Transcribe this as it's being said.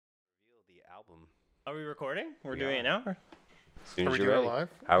album. Are we recording? We're doing it now? As soon Are as we you're doing ready.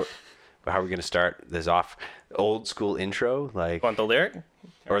 it live? How are we going to start this off? Old school intro, like, Want the lyric?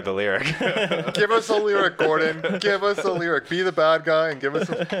 or the lyric? Give us a lyric, Gordon. Give us a lyric. Be the bad guy and give us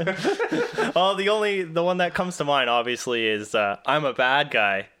a... Oh, the one that comes to mind, obviously, is I'm a bad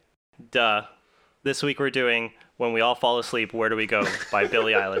guy. Duh. This week we're doing When We All Fall Asleep, Where Do We Go by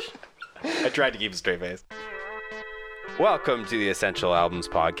Billie Eilish. I tried to keep a straight face. Welcome to the Essential Albums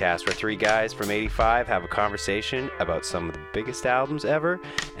podcast, where three guys from 85 have a conversation about some of the biggest albums ever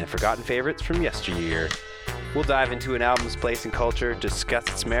and forgotten favorites from yesteryear. We'll dive into an album's place in culture, discuss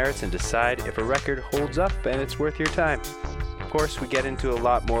its merits, and decide if a record holds up and it's worth your time. Of course, we get into a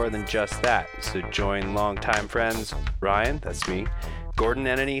lot more than just that, so join longtime friends Ryan, that's me, Gordon,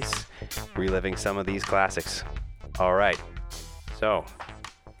 and Anise, reliving some of these classics. All right, so...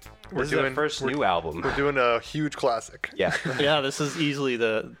 This is our first new album. We're doing a huge classic. Yeah. Yeah, this is easily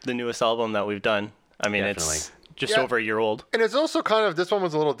the newest album that we've done. I mean, Definitely. It's just over a year old. And it's also kind of, this one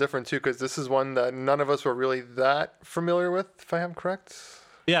was a little different too, because this is one that none of us were really that familiar with, if I am correct.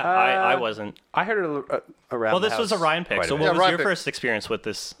 Yeah, I wasn't. I heard it around Well, the this was a house Ryan pick. quite a So bit. what was Ryan your pick. first experience with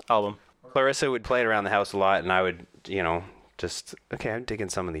this album? Clarissa would play it around the house a lot, and I would, just, okay, I'm digging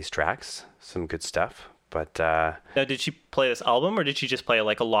some of these tracks. Some good stuff. But, Now, did she play this album, or did she just play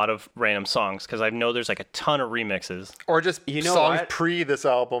like a lot of random songs? Because I know there's like a ton of remixes. Or just know songs what? pre this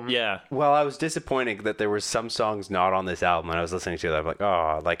album. Yeah. well, I was disappointed that there were some songs not on this album, and I was listening to it.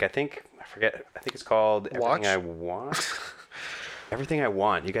 I'm like, I think it's called Watch? Everything I Want. Everything I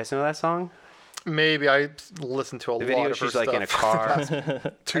Want. You guys know that song? Maybe I listened to a The lot video, of her she's like stuff in a car.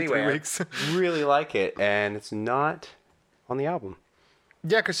 2-3 Anyway, weeks. I really like it, and it's not on the album.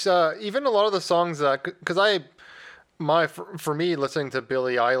 Yeah, because even a lot of the songs that, because for me, listening to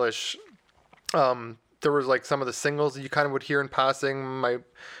Billie Eilish, there was like some of the singles that you kind of would hear in passing.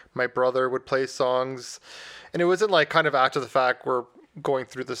 My brother would play songs, and it wasn't like kind of after the fact we're going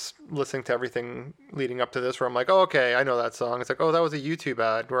through this, listening to everything leading up to this, where I'm like, oh, okay, I know that song. It's like, oh, that was a YouTube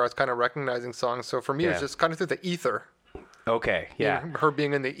ad, where I was kind of recognizing songs. So for me, it was Yeah. just kind of through the ether. Okay, yeah. Her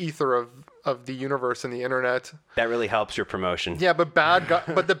being in the ether of the universe and the internet. That really helps your promotion. Yeah, but Bad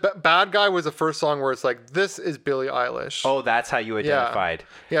Guy was the first song where it's like, this is Billie Eilish. Oh, that's how you identified.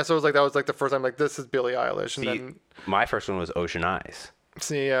 Yeah, so it was like, that was like the first time, like, this is Billie Eilish. And then, My first one was Ocean Eyes.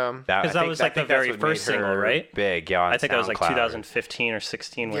 see, Because that was like the very first single, right? Big, yeah. On I think that was like SoundCloud. 2015 or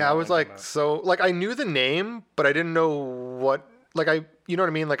 16. yeah, I was like, so, like, I knew the name, but I didn't know what, like, you know what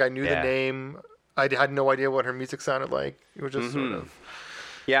I mean? Like, I knew the Yeah. name. I had no idea what her music sounded like. It was just sort of.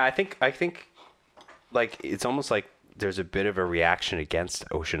 Yeah, I think, like, it's almost like there's a bit of a reaction against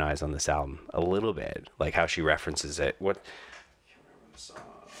Ocean Eyes on this album, a little bit, like how she references it. I can't remember the song.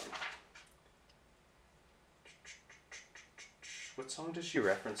 What song does she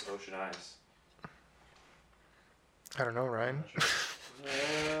reference Ocean Eyes? I don't know, Ryan.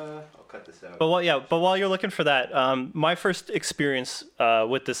 I'll cut this out. But while you're looking for that, my first experience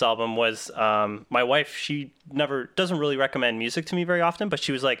with this album was my wife. She doesn't really recommend music to me very often, but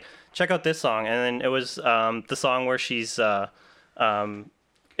she was like, check out this song, and then it was the song where she's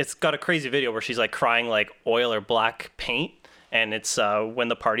it's got a crazy video where she's like crying like oil or black paint, and it's when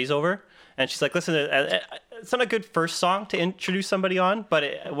the party's over, and she's like, listen, it's not a good first song to introduce somebody on,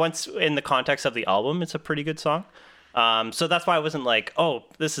 but once in the context of the album, it's a pretty good song. So that's why I wasn't like, oh,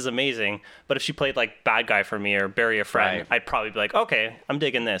 this is amazing. But if she played like Bad Guy for me or Bury a Friend, Right. I'd probably be like, okay, I'm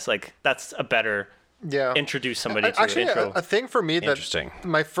digging this. Like, that's a better Yeah. introduce somebody to Actually, intro. a thing for me that Interesting.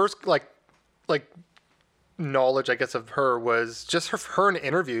 my first like knowledge, I guess, of her was just her in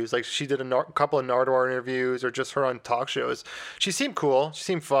interviews. Like, she did a couple of Nardwuar interviews, or just her on talk shows. She seemed cool. She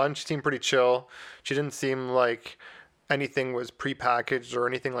seemed fun. She seemed pretty chill. She didn't seem like anything was prepackaged or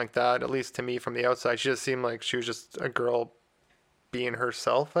anything like that, at least to me from the outside. She just seemed like she was just a girl being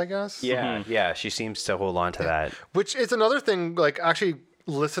herself, I guess. Yeah, yeah, she seems to hold on to that. Which is another thing, like, actually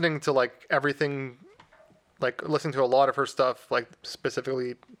listening to like everything, like listening to a lot of her stuff, like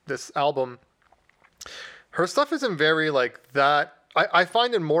specifically this album, her stuff isn't very like that. I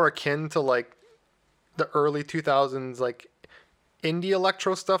find it more akin to like the early 2000s, like indie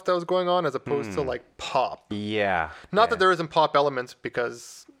electro stuff that was going on, as opposed to like pop. Yeah. Not that there isn't pop elements,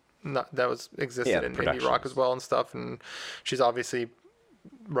 because that existed the in indie rock productions. as well and stuff. And she's obviously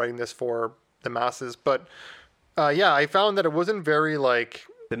writing this for the masses. But yeah, I found that it wasn't very like...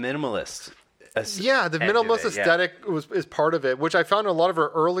 The minimalist. Yeah, the edge of minimalist it, yeah. aesthetic is part of it, which I found a lot of her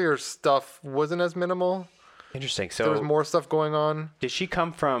earlier stuff wasn't as minimal. Interesting. There was So more stuff going on. did she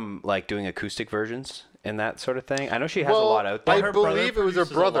come from like doing acoustic versions and that sort of thing? I know she has a lot out there. I Her brother believe it was her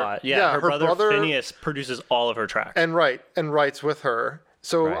produces a brother. lot. Yeah, her brother Phineas produces all of her tracks. and writes with her.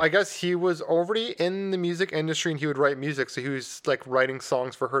 So Right. I guess he was already in the music industry and he would write music. So he was like writing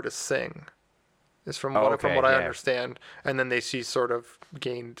songs for her to sing. Is from Oh, from okay, what I yeah. understand. And then she sort of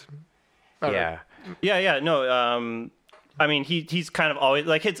gained. I don't know. Yeah. No. I mean, he's kind of always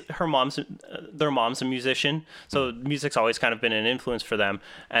like their mom's a musician, so music's always kind of been an influence for them.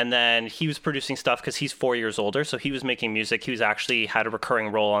 And then he was producing stuff because he's 4 years older, so he was making music. He was actually had a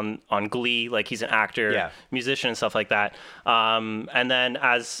recurring role on Glee, like he's an actor, musician, and stuff like that. And then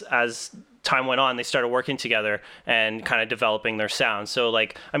as time went on, they started working together and kind of developing their sound. So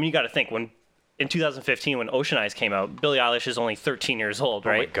like, I mean, you got to think in 2015 when Ocean Eyes came out, Billie Eilish is only 13 years old,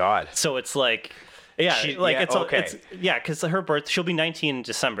 right? Oh my God. So it's like. Yeah, because her birth, she'll be 19 in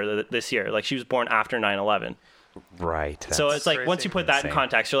December this year. Like she was born after 9/11. Right. So it's like crazy. once you put that in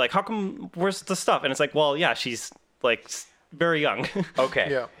context, you're like, how come? Where's the stuff? And it's like, well, yeah, she's like very young.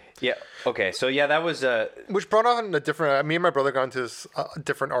 Okay. Yeah. Yeah. Okay. So yeah, that was Which brought on a different. Me and my brother got into this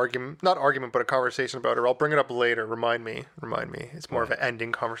different argument, not argument, but a conversation about it. I'll bring it up later. Remind me. It's more of an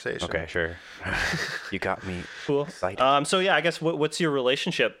ending conversation. okay. Sure. You got me. Cool. Excited. So yeah, I guess what's your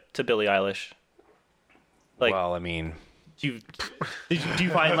relationship to Billie Eilish? Like, Well, I mean, do you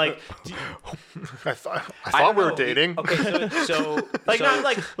find like I thought we were dating. Okay. So like not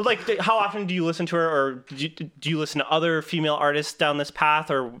like how often do you listen to her, or do you listen to other female artists down this path,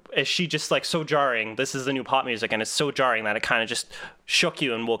 or is she just like so jarring? This is the new pop music, and it's so jarring that it kind of just shook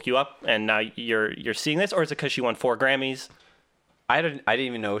you and woke you up, and now you're seeing this, or is it because she won 4 Grammys? I didn't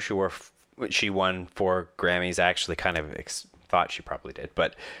even know she won 4 Grammys. I actually kind of thought she probably did,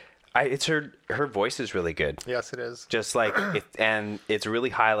 but it's her voice is really good. Yes, it is. Just like and it's really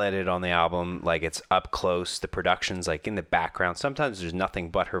highlighted on the album. Like it's up close. The production's like in the background. Sometimes there's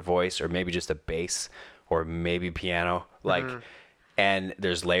nothing but her voice, or maybe just a bass, or maybe piano. Like, and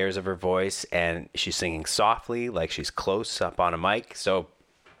there's layers of her voice, and she's singing softly, like she's close up on a mic. So,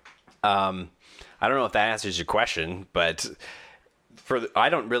 I don't know if that answers your question, but I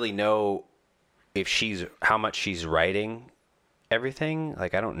don't really know if how much she's writing everything.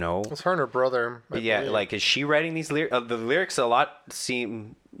 Like, I don't know. It's her and her brother. I Yeah, believe. like, is she writing these lyrics? The lyrics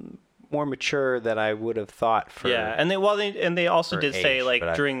seem more mature than I would have thought for. Yeah, and they also for did say age, like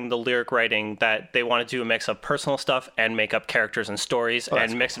but during the lyric writing that they want to do a mix of personal stuff and make up characters and stories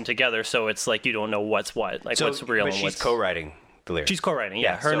and mix them together, so it's like you don't know what's what, like what's real but and she's what's co-writing the lyrics. She's co-writing,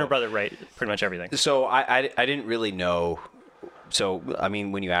 yeah. Her and her brother write pretty much everything. So I didn't really know. So I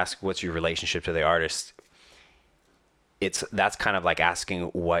mean, when you ask what's your relationship to the artist, that's kind of like asking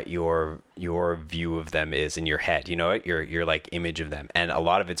what your view of them is in your head. You know, your like image of them, and a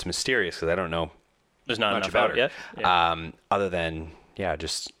lot of it's mysterious because I don't know. There's not much enough about out her. yet. Yeah. Other than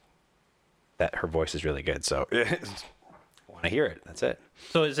just that her voice is really good. So I want to hear it. That's it.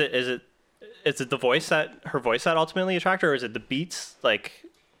 So is it the voice her voice that ultimately attracted her, or is it the beats? Like,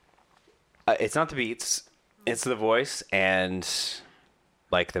 It's not the beats. It's the voice and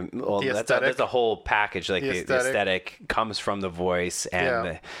like that's aesthetic. a whole package. Like the aesthetic. aesthetic comes from the voice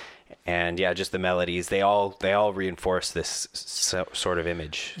and Yeah. just the melodies. They all reinforce this sort of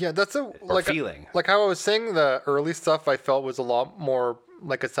image. Yeah, that's like feeling. Like how I was saying, the early stuff I felt was a lot more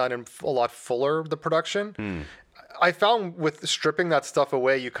like it sounded a lot fuller, the production. I found with stripping that stuff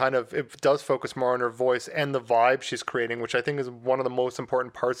away, it does focus more on her voice and the vibe she's creating, which I think is one of the most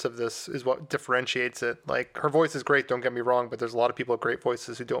important parts of this, is what differentiates it. Like, her voice is great, don't get me wrong, but there's a lot of people with great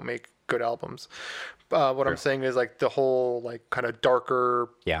voices who don't make good albums. What I'm saying is like the whole like kind of darker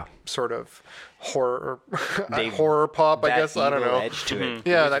sort of horror pop, I guess. I don't know. Edge to it.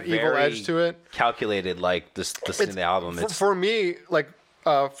 Yeah, It's that evil very edge to it. Calculated, like the in the album. It's For me,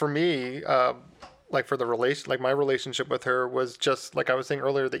 like for the relation, like my relationship with her was just like I was saying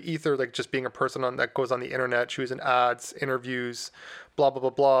earlier, the ether, like just being a person that goes on the internet. She was in ads, interviews, blah blah blah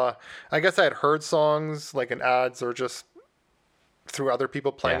blah. I guess I had heard songs like in ads or just through other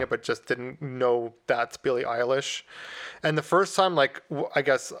people playing it, but just didn't know that's Billie Eilish. And the first time, like I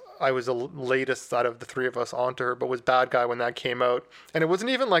guess I was the latest out of the three of us onto her, but was Bad Guy when that came out. And it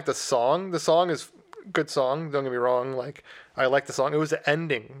wasn't even like the song. The song is good song, don't get me wrong, like I like the song. It was the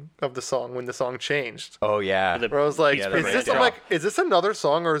ending of the song when the song changed. Oh yeah. Where I was like, Yeah, is this another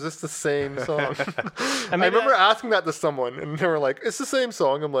song or is this the same song? I remember asking that to someone and they were like, it's the same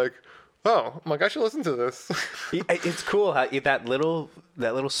song. I'm like, oh, I'm like, I should listen to this. It's cool how that little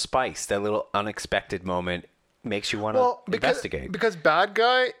spice, that little unexpected moment makes you want to investigate. Because Bad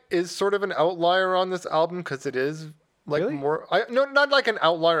Guy is sort of an outlier on this album because it is like Really? not like an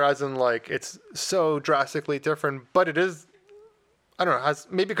outlier as in like it's so drastically different, but it is, I don't know,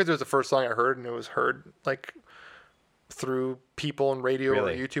 maybe because it was the first song I heard and it was heard like through people on radio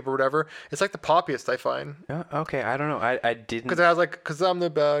Really? or YouTube or whatever. It's like the poppiest I find. Okay, I don't know. I didn't. Because it has like, because I'm the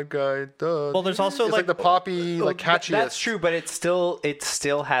bad guy. Duh. Well, there's also it's like the poppy, like catchiest. That's true, but it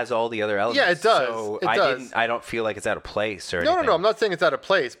still has all the other elements. Yeah, it does. So It does. I don't feel like it's out of place or No, anything. no. I'm not saying it's out of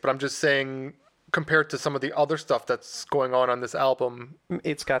place, but I'm just saying compared to some of the other stuff that's going on this album.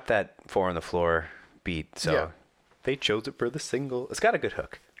 It's got that 4 on the floor beat, so Yeah. they chose it for the single. It's got a good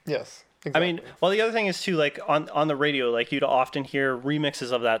hook. Yes. I Exactly. mean, well, the other thing is too, like on the radio, like you'd often hear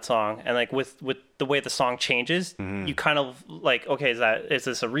remixes of that song, and like with the way the song changes, you kind of like, okay, is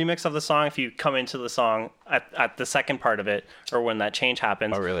this a remix of the song? If you come into the song at the second part of it, or when that change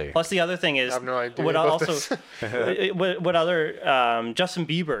happens. Oh, really? Plus, the other thing is, I have no idea what about also, what other Justin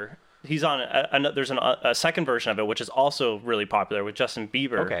Bieber. He's on there's a second version of it, which is also really popular with Justin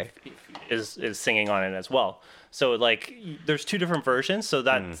Bieber. Okay. Is singing on it as well. So like there's 2 different versions, so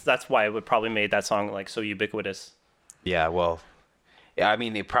that's why it would probably made that song like so ubiquitous. Yeah, well, yeah, I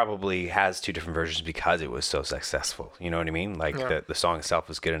mean, it probably has 2 different versions because it was so successful. You know what I mean? Like the song itself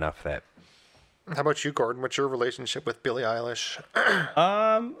was good enough that. How about you, Gordon? What's your relationship with Billie Eilish?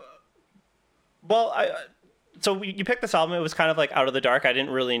 Well, so you picked this album. It was kind of like out of the dark. I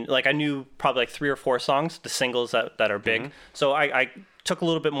didn't really like. I knew probably like 3 or 4 songs, the singles that are big. So I took a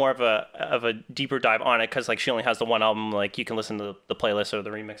little bit more of a deeper dive on it because like she only has the one album. Like you can listen to the playlist or the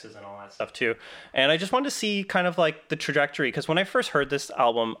remixes and all that stuff too. And I just wanted to see kind of like the trajectory because when I first heard this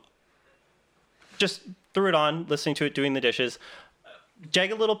album, just threw it on, listening to it, doing the dishes.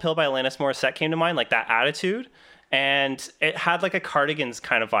 Jagged Little Pill by Alanis Morissette came to mind, like that attitude. And it had like a Cardigans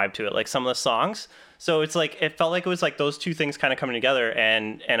kind of vibe to it, like some of the songs. So it's like, it felt like it was like those 2 things kind of coming together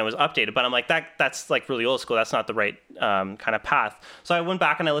and it was updated. But I'm like, that's like really old school. That's not the right kind of path. So I went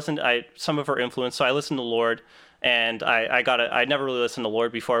back and I listened to some of her influence. So I listened to Lorde. And I never really listened to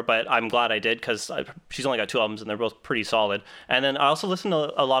Lorde before, but I'm glad I did because she's only got 2 albums and they're both pretty solid. And then I also listened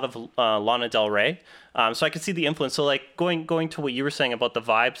to a lot of Lana Del Rey, so I could see the influence. So like going to what you were saying about the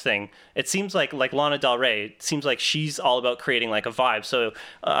vibes thing, it seems like Lana Del Rey, it seems like she's all about creating like a vibe. So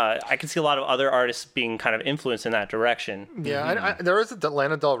I can see a lot of other artists being kind of influenced in that direction. Yeah, there is a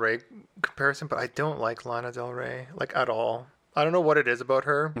Lana Del Rey comparison, but I don't like Lana Del Rey like at all. I don't know what it is about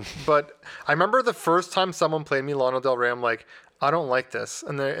her, but I remember the first time someone played me Lana Del Rey, I'm like, I don't like this.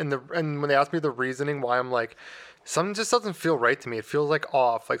 And when they asked me the reasoning why, I'm like, something just doesn't feel right to me. It feels like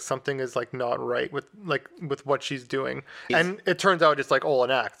off, like something is like not right with what she's doing. And it turns out it's like all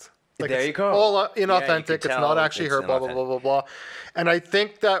an act. Like There you go. All Yeah, you inauthentic. can It's tell not actually it's her. Blah blah inauthentic. blah blah blah. And I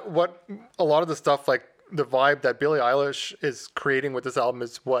think that what a lot of the stuff, like the vibe that Billie Eilish is creating with this album,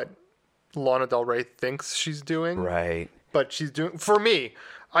 is what Lana Del Rey thinks she's doing. Right. But she's doing, for me,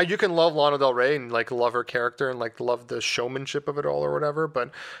 you can love Lana Del Rey and like love her character and like love the showmanship of it all or whatever.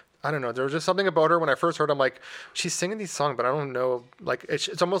 But I don't know. There was just something about her when I first heard. I'm like, she's singing these songs, but I don't know. Like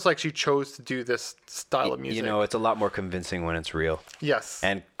it's almost like she chose to do this style of music. You know, it's a lot more convincing when it's real. Yes.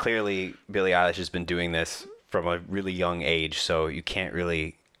 And clearly, Billie Eilish has been doing this from a really young age, so you can't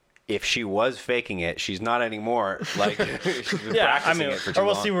really. If she was faking it, she's not anymore. Like she's been practicing it for too or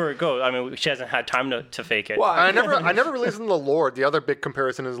we'll long. see where it goes. I mean, she hasn't had time to fake it. Well, I never really listened to Lorde. The other big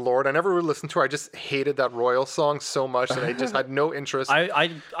comparison is Lorde. I never really listened to her. I just hated that Royal song so much that I just had no interest.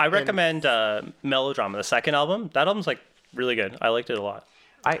 I recommend Melodrama, the second album. That album's like really good. I liked it a lot.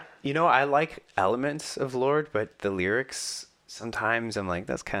 I like elements of Lorde, but the lyrics sometimes I'm like,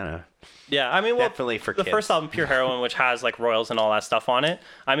 that's kind of. Yeah, I mean, well, Definitely for the kids. first album, Pure Heroin, which has like Royals and all that stuff on it.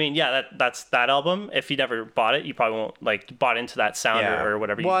 I mean, yeah, that's that album. If you never bought it, you probably won't like bought into that sound or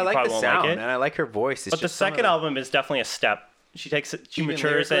whatever. Well, I you like probably the won't sound like it. and I like her voice. It's But the just some of second album is definitely a step. She takes it, she Even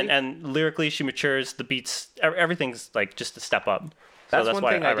matures lyrically? and lyrically she matures. The beats, everything's like just a step up. That's, so one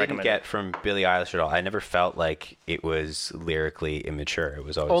why thing I didn't recommend get it. from Billie Eilish at all. I never felt like it was lyrically immature. It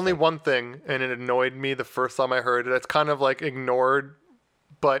was always Only like, one thing, and it annoyed me the first time I heard it. It's kind of like ignored,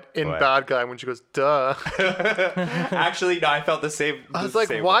 but in What? Bad Guy when she goes, duh. Actually, no, I felt the same. I was like,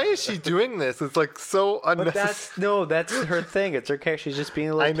 why is she doing this? It's like so But unnecessary. that's her thing. It's her character. She's just being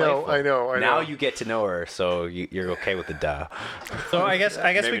a little I know, playful. I know. Now you get to know her, so you're okay with the duh. So I guess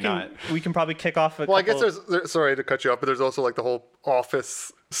Maybe we can probably kick off. Well, I guess there's sorry to cut you off, but there's also like the whole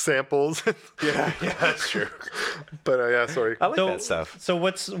Office samples. Yeah, that's true. But yeah, sorry. I like that stuff. So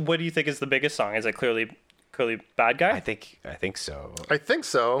what do you think is the biggest song? Is it clearly Bad Guy? I think so. I think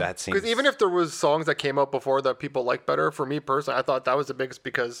so. That seems- Because even if there was songs that came out before that people like better, for me personally, I thought that was the biggest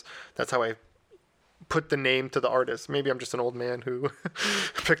because that's how I put the name to the artist. Maybe I'm just an old man who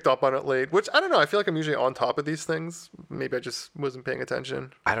picked up on it late, which I don't know. I feel like I'm usually on top of these things. Maybe I just wasn't paying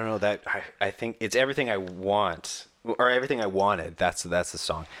attention. I don't know that. I think it's everything I want or everything I wanted. That's the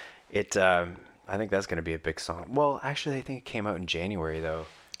song. It. I think that's going to be a big song. Well, actually, I think it came out in January, though.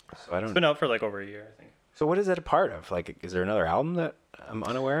 So I don't. It's been out for like over a year, I think. So what is it a part of? Like, is there another album that I'm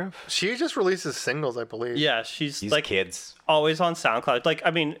unaware of? She just releases singles, I believe. Yeah, she's These like kids. always on SoundCloud. Like,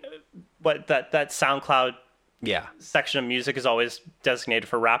 I mean, what that SoundCloud Yeah. section of music is always designated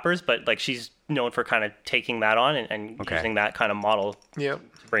for rappers, but like she's known for kind of taking that on and Okay. using that kind of model Yeah.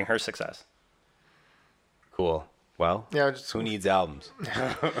 to bring her success. Cool. Well, Yeah, just- who needs albums?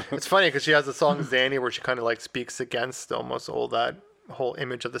 It's funny because she has the song Zanny where she kind of like speaks against almost all that whole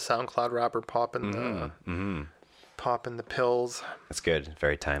image of the SoundCloud rapper popping the pills. That's good.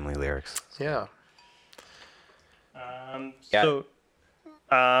 Very timely lyrics. Yeah. Yeah.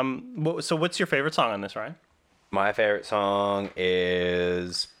 So what's your favorite song on this, Ryan? My favorite song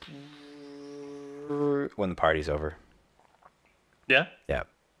is When the Party's Over. Yeah. Yeah.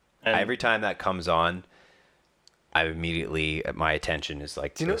 And Every time that comes on, I immediately, my attention is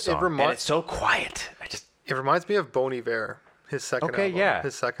like to You know, the song. it And it's so quiet. It reminds me of Bon Iver, his second Okay, album. yeah.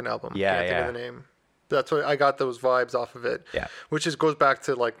 His second album. Yeah, Can't think yeah. of the name. That's what I got those vibes off of it. Yeah. Which is goes back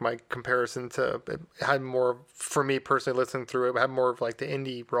to like my comparison to it had more for me personally listening through it had more of like the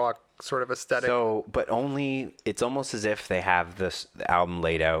indie rock sort of aesthetic. So, but only, it's almost as if they have the album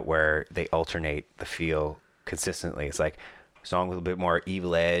laid out where they alternate the feel consistently. It's like a song with a bit more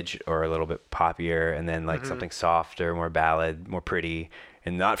evil edge or a little bit poppier, and then like something softer, more ballad, more pretty,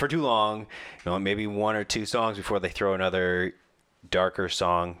 and not for too long. You know, maybe one or two songs before they throw another darker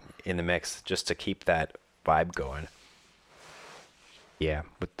song in the mix just to keep that vibe going. Yeah,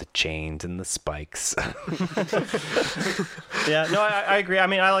 with the chains and the spikes. Yeah, no, I agree. I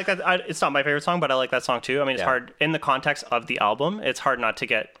mean, I like that. It's not my favorite song, but I like that song too. I mean, it's Yeah. hard in the context of the album. It's hard not to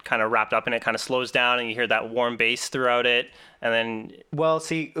get kind of wrapped up in it. Kind of slows down, and you hear that warm bass throughout it, and then Well,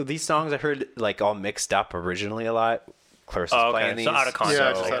 see, these songs I heard like all mixed up originally a lot. Clarissa's playing these. so out of context.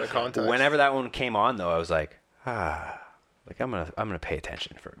 Yeah, just out of context. Whenever that one came on, though, I was like, like I'm gonna pay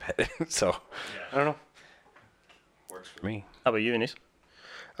attention for a bit. So I don't know. Works for me. How about you, Anis?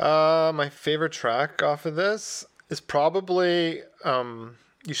 My favorite track off of this is probably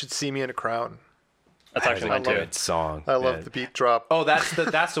You Should See Me in a Crown. That's That actually was a mine too. good song. I love Yeah. the beat drop. Oh, that's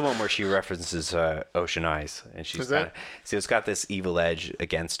the one where she references Ocean Eyes, and she's Is that- kind of see it's got this evil edge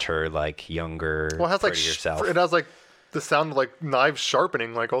against her like younger, Well, it has like prettier self. it has like the sound of like knives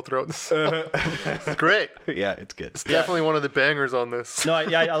sharpening like all throughout the song. It's great. Yeah, it's good. Definitely one of the bangers on this. No, I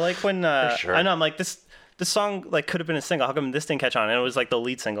like when sure. I know I'm like this song like could have been a single. How come this didn't catch on? And it was like the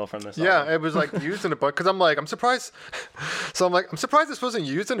lead single from this. Yeah, album. it was like used in a bunch because I'm surprised. So I'm surprised this wasn't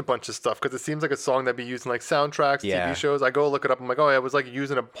used in a bunch of stuff because it seems like a song that'd be used in like soundtracks, Yeah. TV shows. I go look it up. I'm like, oh yeah, it was like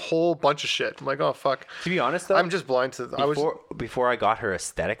used in a whole bunch of shit. I'm like, oh fuck. To be honest, though, I'm just blind to. I was before I got her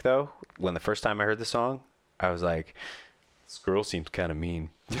aesthetic though, when the first time I heard the song, I was like, this girl seems kind of mean.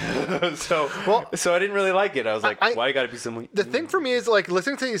 so I didn't really like it. I was like, why you got to be someone? the thing for me is like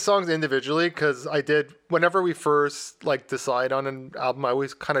listening to these songs individually because I did whenever we first like decide on an album, I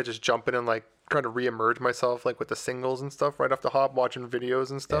always kind of just jump in and like try to re-emerge myself like with the singles and stuff right off the hop, watching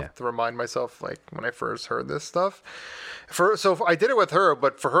videos and stuff Yeah. to remind myself like when I first heard this stuff. So I did it with her,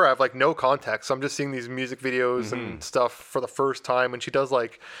 but for her I have like no context. So I'm just seeing these music videos and stuff for the first time, and she does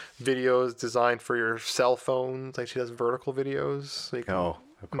like videos designed for your cell phones, like she does vertical videos. So you can, Oh,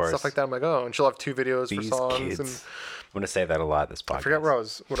 of and course. stuff like that. I'm like, oh, and she'll have 2 videos These for songs. kids. And I'm gonna say that a lot this podcast. I forget what I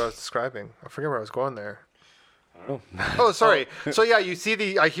was describing. I forget where I was going there. Oh, sorry. So yeah, you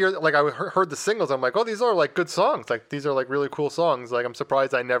see I hear like I heard the singles. I'm like, oh, these are like good songs. Like these are like really cool songs. Like I'm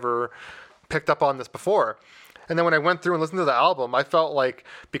surprised I never picked up on this before. And then when I went through and listened to the album, I felt like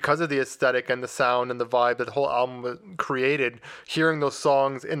because of the aesthetic and the sound and the vibe that the whole album was created, hearing those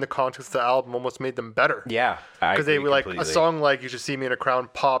songs in the context of the album almost made them better. Yeah, Because they agree were like completely. a song like "You Should See Me in a Crown"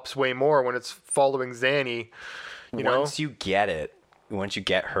 pops way more when it's following Zanny. You know, Once you get it, once you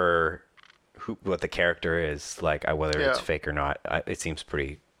get her, what the character is, like whether it's Yeah. fake or not, it seems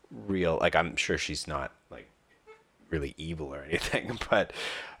pretty real. Like I'm sure she's not like really evil or anything, but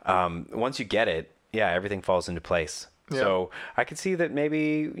once you get it, yeah, everything falls into place. Yeah. So I could see that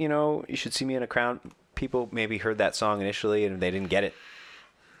maybe You Should See Me in a Crown. People maybe heard that song initially and they didn't get it.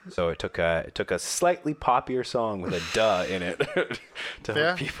 So it took a slightly poppier song with a duh in it to Yeah.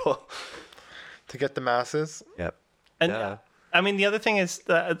 help people. to get the masses. Yep. And Duh. I mean, the other thing is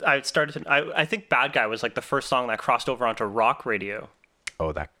that I think "Bad Guy" was like the first song that crossed over onto rock radio.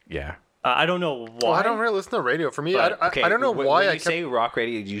 Oh, that yeah. I don't know why. Well, I don't really listen to radio. For me, I don't know why when I you say rock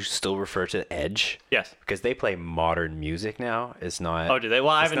radio, do you still refer to Edge? Yes. Because they play modern music now. It's not. Oh, do they?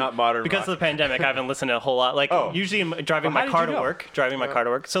 Well, I haven't. Not modern because rock. of the pandemic. I haven't listened to a whole lot. Like usually, driving Well, my how car did to you know? work. Driving my car to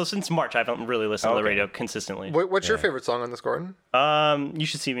work. So since March, I haven't really listened to the Okay. radio consistently. What's your favorite song on this, Gordon? You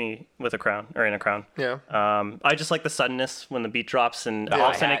should see me with a crown or in a crown. Yeah. I just like the suddenness when the beat drops and all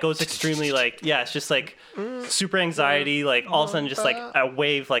of a sudden it goes extremely like it's just like super anxiety. Like all of a sudden, just like a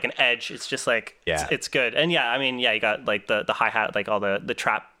wave, like an edge. It's just like it's good. And I mean, you got like the hi hat, like all the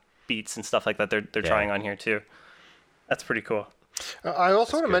trap beats and stuff like that. They're trying on here too. That's pretty cool. I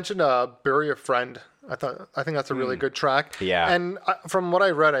also want to mention "Bury a Friend." I think that's a really good track. Yeah. And from what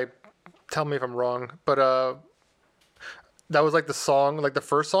I read, tell me if I'm wrong, but that was like the song, like the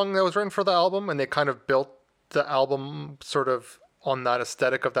first song that was written for the album, and they kind of built the album sort of on that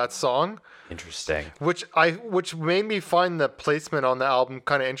aesthetic of that song. Interesting. Which made me find the placement on the album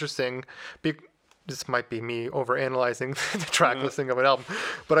kind of interesting. This might be me overanalyzing the track listing of an album,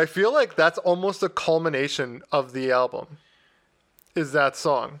 but I feel like that's almost a culmination of the album. Is that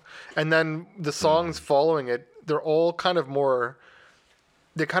song, and then the songs following it, they're all kind of more.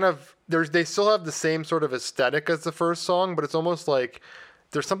 They still have the same sort of aesthetic as the first song, but it's almost like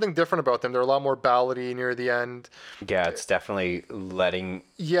there's something different about them. They're a lot more ballady near the end. Yeah, it's definitely letting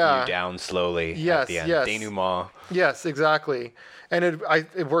you down slowly Yes, at the end. yes. Denouement. Yes, exactly, and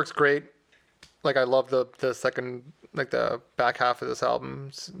it works great. Like I love the second, like the back half of this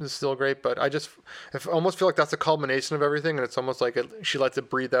album is still great, but I almost feel like that's a culmination of everything, and it's almost like she lets it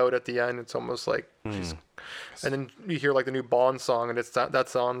breathe out at the end. It's almost like and then you hear like the new Bond song, and that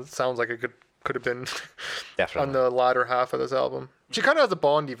song sounds like it could have been Definitely. on the latter half of this album. She kind of has a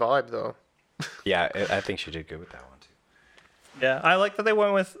Bondy vibe though. Yeah, I think she did good with that one too. Yeah, I like that they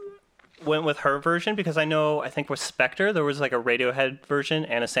went with her version because I think with Spectre there was like a Radiohead version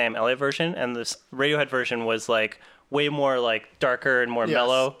and a Sam Elliott version, and this Radiohead version was like way more like darker and more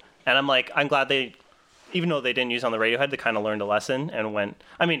mellow. And I'm glad they, even though they didn't use on the Radiohead, they kind of learned a lesson and went.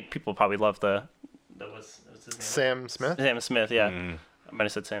 I mean, people probably love what's his name? Sam Smith. Sam Smith, yeah. I might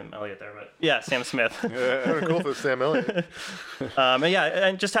have said Sam Elliott there, but yeah, Sam Smith. Kind of cool if it was Sam Elliott.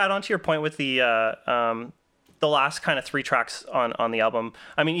 And just to add on to your point with the last kind of 3 tracks on the album.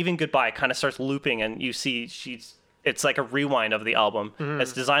 I mean, even Goodbye kind of starts looping, and you see it's like a rewind of the album.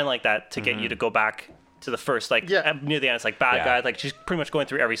 It's designed like that to get you to go back to the first, like near the end. It's like Bad Guy, like she's pretty much going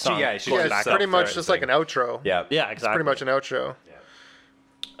through every song. She's It's pretty much just like an outro. Yeah, exactly. It's pretty much an outro.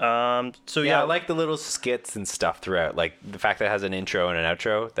 So I like the little skits and stuff throughout, like the fact that it has an intro and an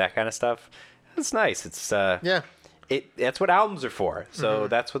outro, that kind of stuff. It's nice. It's that's what albums are for. So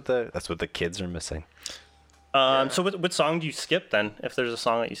that's what the kids are missing. So what song do you skip then? If there's a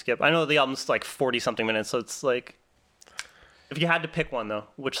song that you skip, I know the album's like 40 something minutes, so it's like, if you had to pick one though,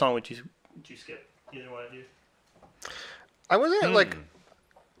 which song would you skip? Either one of you. I wasn't like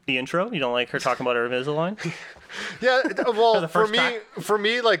the intro. You don't like her talking about her Invisalign? Yeah, well, first for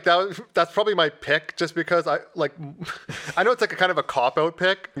me, like that's probably my pick, just because I know it's like a kind of a cop out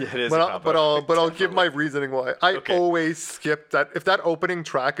pick. Yeah, it is but a cop but out. I'll give my reasoning why. I always skip that. If that opening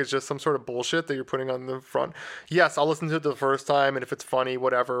track is just some sort of bullshit that you're putting on the front, yes, I'll listen to it the first time, and if it's funny,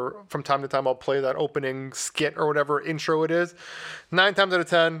 whatever. From time to time, I'll play that opening skit or whatever intro it is. 9 times out of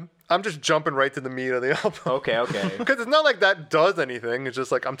 10. I'm just jumping right to the meat of the album. Okay. Because it's not like that does anything. It's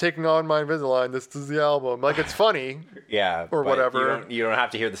just like, I'm taking on my Invisalign. This is the album. Like, it's funny. Yeah. Or but whatever. You don't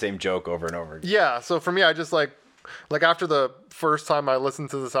have to hear the same joke over and over again. Yeah. So for me, I just like after the first time I listened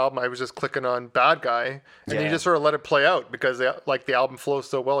to this album, I was just clicking on Bad Guy. And then you just sort of let it play out because the album flows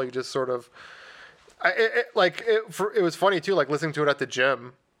so well. You just sort of, it was funny too, like listening to it at the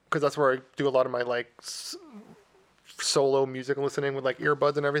gym. Because that's where I do a lot of my like solo music listening with like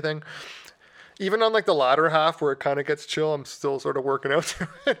earbuds and everything. Even on like the latter half where it kind of gets chill, I'm still sort of working out to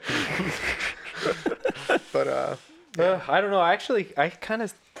it. But I don't know. Actually, I kind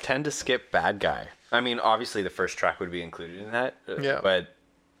of tend to skip Bad Guy. I mean, obviously the first track would be included in that. But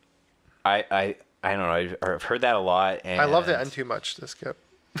I don't know. I've heard that a lot, and I love the end too much to skip.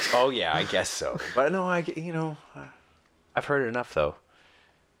 Oh yeah, I guess so. But no, I've heard it enough though.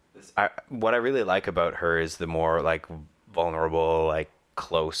 What I really like about her is the more like vulnerable, like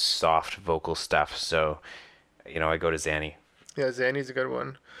close, soft vocal stuff. So, I go to Zanny. Yeah, Zanny's a good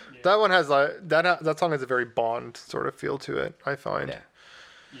one. Yeah. That one has like that song has a very Bond sort of feel to it, I find.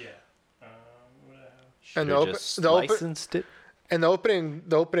 Yeah. And licensed it. And the opening,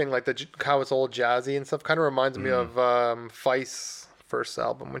 like how it's all jazzy and stuff, kind of reminds me of Feist's first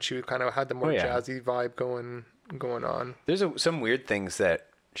album when she kind of had the more jazzy vibe going on. There's some weird things that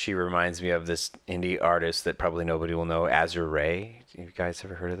she reminds me of this indie artist that probably nobody will know, Azure Ray. You guys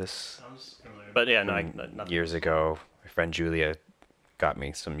ever heard of this? Sounds familiar. But yeah, no, nothing. Years ago, my friend Julia got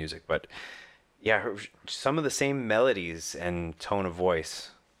me some music, but yeah, some of the same melodies and tone of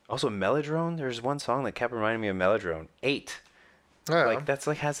voice. Also, Melodrone. There's one song that kept reminding me of Melodrone. 8. Yeah. Like that's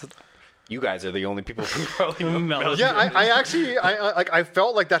like has. You guys are the only people who probably know Melodrone. Yeah, I actually I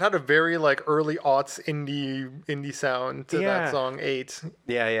felt like that had a very like early aughts indie sound to that song 8.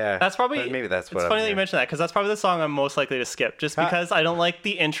 Yeah. That's probably But maybe that's what. It's funny that you mentioned that because that's probably the song I'm most likely to skip, just because I don't like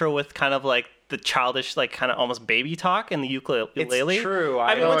the intro with kind of like the childish, like kind of almost baby talk and the ukulele. It's true.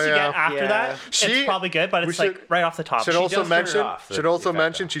 I mean, once you get after Yeah. that, it's probably good, but it's like right off the top. Should also just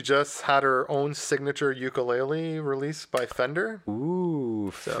mention she just had her own signature ukulele released by Fender.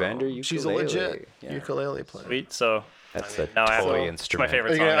 Ooh, Fender ukulele. She's a legit ukulele player. Sweet. So That's a now I have toy to- instrument. It's my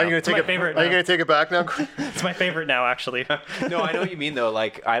favorite Are you song. gonna, are you gonna It's take my it? favorite. Are you now. gonna take it back now? It's my favorite now, actually. No, I know what you mean though.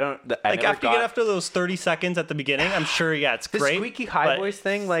 Like I don't. I Like never after you get after those 30 seconds at the beginning, I'm sure it's the great. squeaky high but voice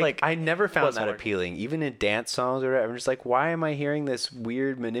thing. Like I never found wasn't that working. appealing, even in dance songs or whatever. I'm just like, why am I hearing this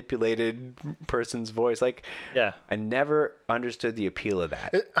weird manipulated person's voice? Like, Yeah. I never understood the appeal of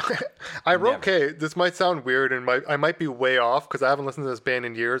that. I wrote, okay, this might sound weird and I might be way off because I haven't listened to this band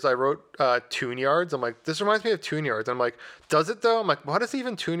in years. I wrote Tune Yards. I'm like, this reminds me of Tune Yards. I'm like, does it though? I'm like, what does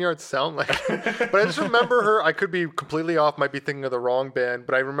even Tune Yards sound like? But I just remember her. I could be completely off, might be thinking of the wrong band,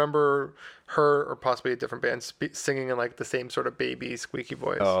 but I remember her or possibly a different band singing in like the same sort of baby squeaky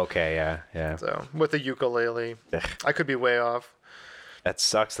voice. Oh, okay, yeah. So with a ukulele, I could be way off. That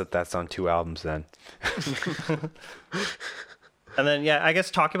sucks that that's on 2 albums then. And then, yeah, I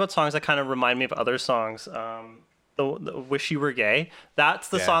guess talking about songs that kind of remind me of other songs. The Wish You Were Gay. That's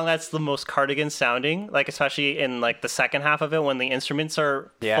the song that's the most Cardigan sounding, like especially in like the second half of it when the instruments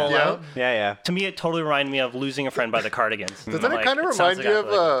are full out. Yeah. To me, it totally reminded me of Losing a Friend by the Cardigans. Doesn't it kind of remind you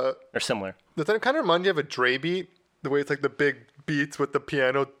of or similar? Doesn't it kind of remind you of a Dre beat? The way it's like the big beats with the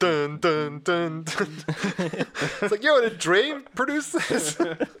piano, dun dun dun. dun. It's like, yo, did Dre produce this?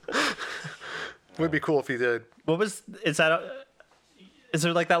 Would be cool if he did. Is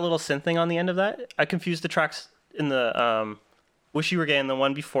there like that little synth thing on the end of that? I confused the tracks in the Wish You Were Gay and the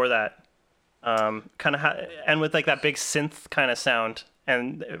one before that. Kind of and with like that big synth kind of sound,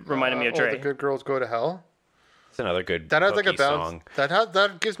 and it reminded me of Dre. The Good Girls Go to Hell. It's another good That has like a hooky bounce. song.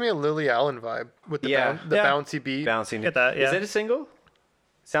 That gives me a Lily Allen vibe with the Yeah. bouncy beat. Bouncing. Get that, yeah. Is it a single?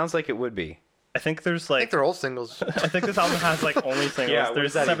 Sounds like it would be. I think there's I like think they're all singles. I think this album has like only singles. Yeah, what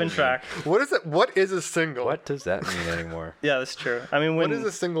There's does that 7 even mean? tracks. What is it? What is a single? What does that mean anymore? Yeah, that's true. I mean, when What is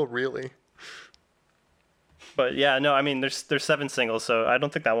a single really? but yeah, no, I mean, there's 7 singles, so I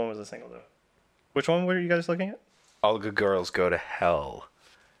don't think that one was a single though. Which one were you guys looking at? All Good Girls Go to Hell.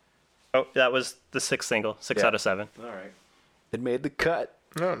 Oh, that was the 6th single, 6 Yeah. out of 7. All right. It made the cut.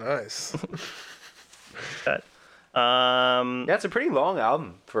 Oh, nice. But, Yeah, it's a pretty long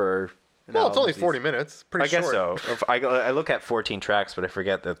album for. Well, it's only 40 minutes. Pretty I guess short. so. I look at 14 tracks, but I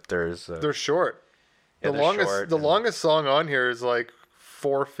forget that there's. They're short. Yeah, the they're longest short the and- longest song on here is like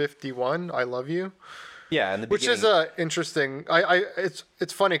 4:51. I Love You, Yeah, and the which is interesting.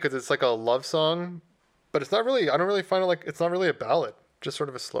 It's funny because it's like a love song, but it's not really. I don't really find it like it's not really a ballad. Just sort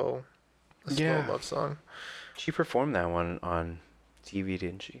of a slow love song. She performed that one on TV,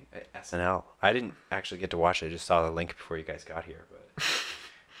 didn't she? At SNL. I didn't actually get to watch it. I just saw the link before you guys got here. But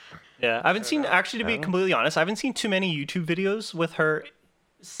yeah, I haven't seen actually to be completely honest, I haven't seen too many YouTube videos with her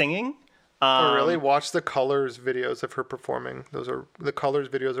singing. Oh, really? Watch the Colors videos of her performing. The Colors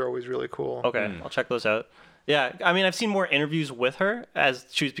videos are always really cool. Okay, I'll check those out. Yeah, I mean, I've seen more interviews with her as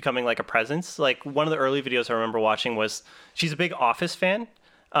she was becoming like a presence. Like one of the early videos I remember watching was she's a big Office fan.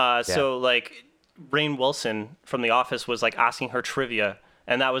 So like Rainn Wilson from The Office was like asking her trivia,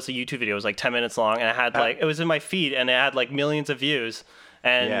 and that was a YouTube video. It was like 10 minutes long, and it had like it was in my feed, and it had like millions of views,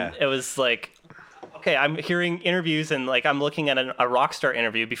 and it was like. Okay, I'm hearing interviews and like I'm looking at a rock star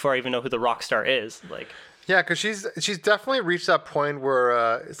interview before I even know who the rock star is. Like, yeah, because she's definitely reached that point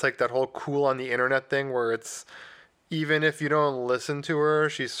where it's like that whole cool on the internet thing where it's even if you don't listen to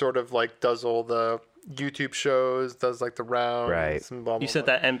her, she sort of like does all the YouTube shows, does like the rounds. Right. And blah, blah, you said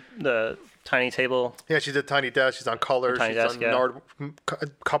blah. that and the Tiny Table. Yeah, she did Tiny Desk. She's on Colors. Tiny She's Desk, on yeah. a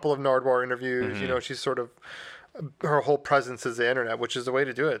couple of Nardwuar interviews. You know, she's sort of her whole presence is the internet, which is the way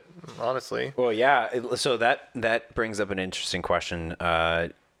to do it, honestly. well, yeah. So that brings up an interesting question.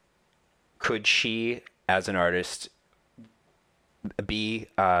 Could she, as an artist, be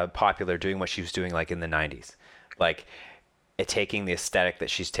popular doing what she was doing like in the 90s, like taking the aesthetic that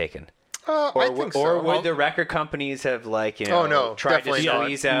she's taken? I think so. Or would the record companies have Oh, no, tried to definitely not.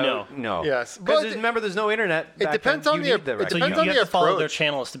 squeeze out? No. Yes. Because But remember, there's no internet. it back depends then. on You the- need the it record So depends you on have the to follow their approach.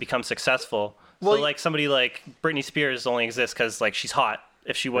 channels to become successful. Well, so like somebody like Britney Spears only exists because like she's hot.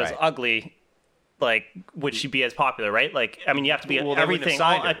 If she was Right. ugly, like would she be as popular? Right? Like I mean, you have to be Well, they wouldn't have everything.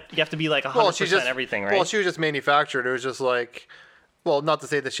 signed her. You have to be like 100% Well, she just everything, right? Well, she was just manufactured. It was just like, well, not to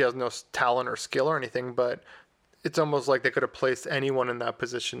say that she has no talent or skill or anything, but it's almost like they could have placed anyone in that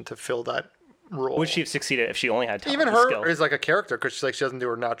position to fill that role. Would she have succeeded if she only had talent Even and her skill? is like a character because she's like she doesn't do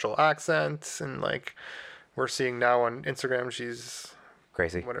her natural accent, and like we're seeing now on Instagram, she's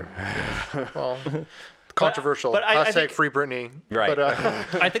Crazy. whatever. Well, controversial. but I Hashtag think- free Britney. Right. But,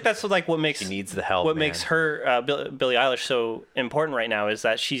 I think that's like what makes She needs the help. what man. makes her Billie Eilish so important right now is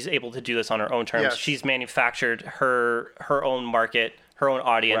that she's able to do this on her own terms. Yes. She's manufactured her own market, her own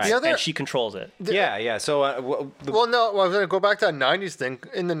audience, Right. The other- and she controls it. Yeah. So, well, no, I was going to go back to that 90s thing.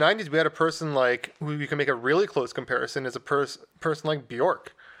 In the 90s, we had a person like, who you can make a really close comparison, is a person like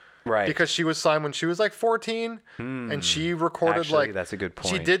Bjork. right. Because she was signed when she was like 14, and she recorded Actually, like that's a good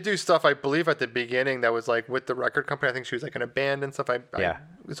She point. did do stuff, I believe, at the beginning that was like with the record company. I think she was like in a band and stuff. Yeah.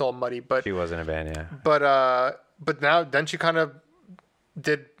 It's all muddy, but she was in a band, yeah. but now then she kind of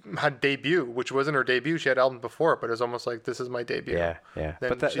had debut, which wasn't her debut. She had albums before, but it was almost like this is my debut. Yeah. Then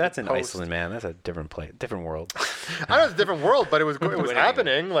But she that's did in Post. Iceland, man. That's a different place, different world. I know it's a different world, but it was Anyway.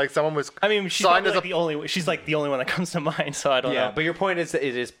 happening. Like someone was. I mean, she's signed probably as like a the only. She's like the only one that comes to mind. So I don't Yeah, know. but your point is that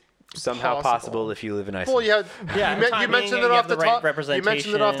it is somehow Possible. possible if you live in Iceland. Well, Yeah, you timing, mentioned you it off have the the right top. You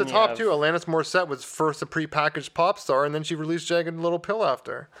mentioned it off the representation, top you too. have- Alanis Morissette was first a prepackaged pop star, and then she released Jagged Little Pill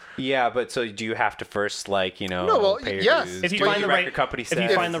after. Yeah, but so do you have to first No, well, pay your yes. dues, if you do find what the record right company if you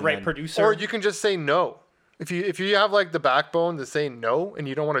says, find the and right then- producer, Or you can just say no. If you have like the backbone to say no, and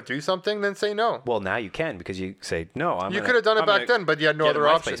you don't want to do something, then say no. Well, now you can because you say no. You could have done it back then, but you had no other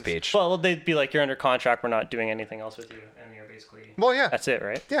options. Page. well, they'd be like, you're under contract. We're not doing anything else with you, and you're basically. Well, yeah, That's it,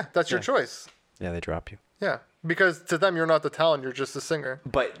 right? yeah, that's your choice. Yeah, they drop you. Yeah, because to them you're not the talent, you're just a singer.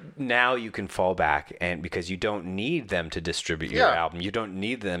 But now you can fall back, and because you don't need them to distribute your Yeah. album, you don't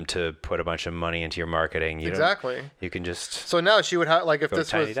need them to put a bunch of money into your marketing. You don't- Exactly. You can just So now she would have like if Go to this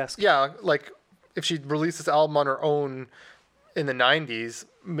Tiny was Desk. yeah like if she released this album on her own in the 90s,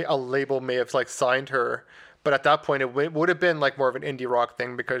 a label may have like signed her, but at that point it would have been like more of an indie rock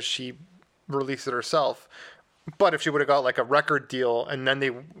thing because she released it herself. But if she would have got like a record deal and then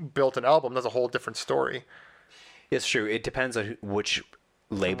they built an album, that's a whole different story. It's true. It depends on which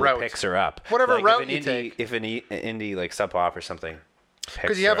label Route. picks her up. Whatever like route if you an indie, take. If an indie like Sub Pop or something.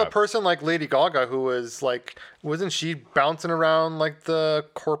 Because you have a person like Lady Gaga who was like, wasn't she bouncing around like the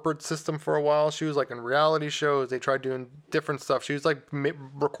corporate system for a while? She was like in reality shows. They tried doing different stuff. She was like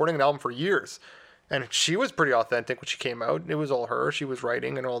recording an album for years. And she was pretty authentic when she came out. It was all her. She was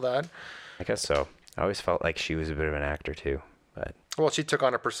writing and all that. I guess so. I always felt like she was a bit of an actor too, but Well, she took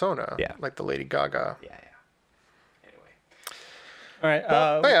on a persona. Yeah. Like the Lady Gaga. yeah. Anyway, All right.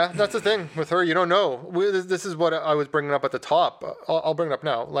 But yeah, that's the thing with her. You don't know. This is what I was bringing up at the top. I'll bring it up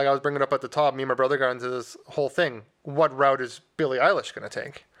now. Like I was bringing it up at the top. Me and my brother got into this whole thing. What route is Billie Eilish going to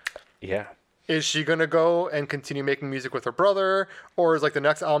take? yeah. Is she going to go and continue making music with her brother? Or is like the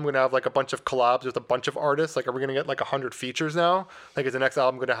next album going to have like a bunch of collabs with a bunch of artists? Like, are we going to get like 100 features now? Like, is the next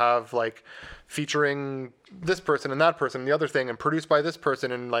album going to have like featuring this person and that person and the other thing and produced by this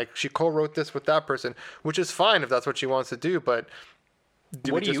person? And like, she co-wrote this with that person, which is fine if that's what she wants to do. But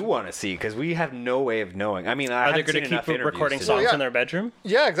What do you want to see? Because we have no way of knowing. I mean, I are they haven't going seen to enough keep interviews recording to songs know. yeah. in their bedroom?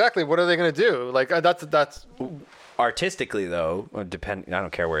 Yeah, exactly. What are they going to do? Like, that's Artistically, though, I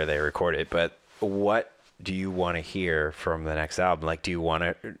don't care where they record it, but what do you want to hear from the next album? Like, do you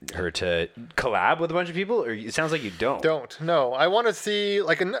want her to collab with a bunch of people, or it sounds like you don't? No, I want to see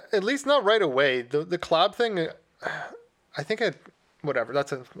like at least not right away. The collab thing, I think whatever.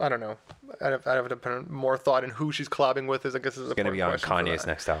 I don't know. I'd have to put more thought in who she's collabing with. I guess is It's going to be on Kanye's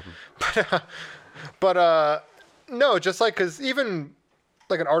next album. But no, just like because even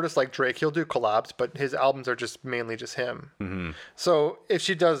like an artist like Drake, he'll do collabs, but his albums are just mainly just him. Mm-hmm. So if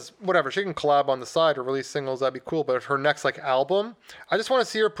she does whatever, she can collab on the side or release singles. That'd be cool. But if her next like album, I just want to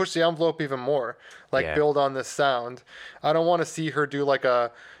see her push the envelope even more, like Yeah. build on this sound. I don't want to see her do like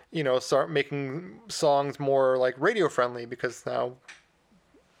a start making songs more like radio friendly because now.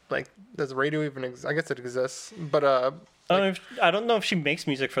 Like, does radio even I guess it exists, but I don't know if she makes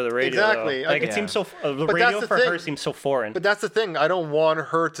music for the radio. Exactly. Though. Like Yeah. it seems so. The But that's radio the for thing. her seems so foreign. But that's the thing. I don't want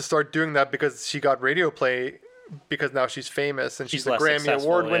her to start doing that because she got radio play because now she's famous and she's a less Grammy successful,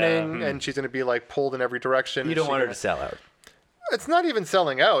 award winning yeah. and she's going to be like pulled in every direction. You and don't she want her gonna- to sell out. It's not even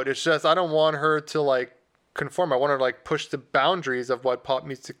selling out. It's just I don't want her to like conform. I want to like push the boundaries of what pop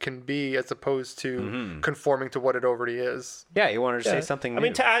music can be, as opposed to conforming to what it already is. Yeah, you wanted to say something new. I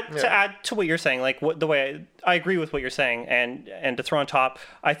mean, to add to what you're saying, like the way I agree with what you're saying, and to throw on top,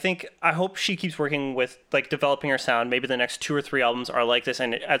 I hope she keeps working with like developing her sound. Maybe the next 2 or 3 albums are like this,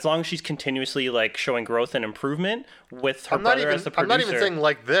 and as long as she's continuously like showing growth and improvement with her brother as the producer. I'm not even saying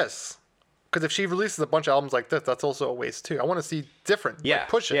like this. Because if she releases a bunch of albums like this, that's also a waste too. I want to see different. Yeah, like,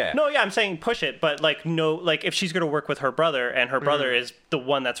 push it. Yeah. No, yeah, I'm saying push it, but like no, like if she's going to work with her brother, and her brother is the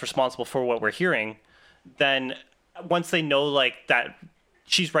one that's responsible for what we're hearing, then once they know like that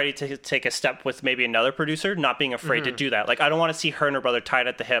she's ready to take a step with maybe another producer, not being afraid to do that. Like I don't want to see her and her brother tied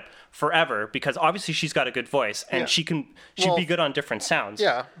at the hip forever, because obviously she's got a good voice and she'd be good on different sounds.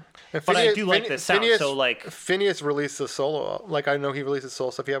 Yeah. But I do like this sound. So like Phineas released a solo. Like I know he released a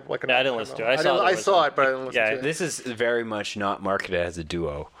solo stuff. You have like an. I didn't listen to it. I saw it, but I didn't listen to it. This is very much not marketed as a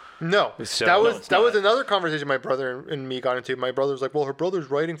duo. No, So- that No, was another conversation my brother and me got into. My brother was like, "Well, her brother's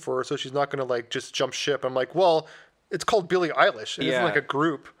writing for her, so she's not gonna like just jump ship." I'm like, "Well, it's called Billie Eilish. It isn't like a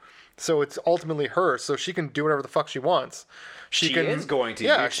group, so it's ultimately her. So she can do whatever the fuck she wants. She is going to.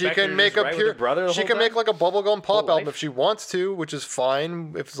 Yeah, You she expect her can to make just a write with pure. her brother the She whole can make time? like a bubblegum pop Whole album life? if she wants to, which is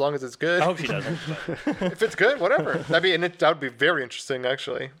fine as long as it's good. I hope she doesn't. If it's good, whatever. That would be very interesting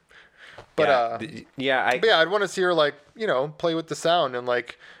actually. But I'd want to see her like play with the sound and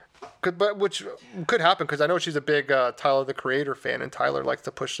like. Which could happen because I know she's a big Tyler the Creator fan, and Tyler likes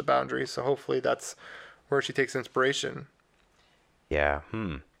to push the boundaries. So hopefully that's where she takes inspiration. Yeah.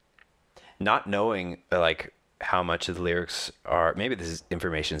 Not knowing like how much of the lyrics are, maybe this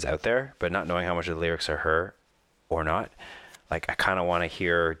information's out there, but not knowing how much of the lyrics are her or not. Like I kind of want to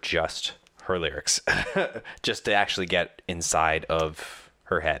hear just her lyrics, just to actually get inside of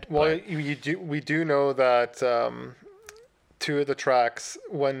her head. Well, But we do know that 2 of the tracks,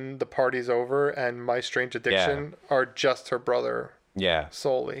 When the Party's Over and My Strange Addiction, are just her brother yeah,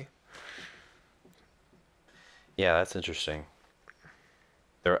 solely. yeah, that's interesting.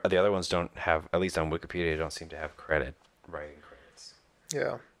 The other ones don't have, at least on Wikipedia, don't seem to have writing credits.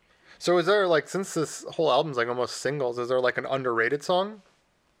 Yeah. So is there like, since this whole album's like almost singles, is there like an underrated song?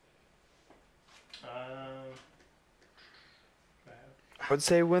 I would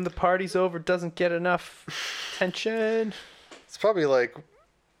say When the Party's Over doesn't get enough attention. It's probably like,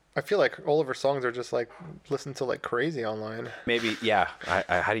 I feel like all of her songs are just like listened to like crazy online. Maybe, yeah.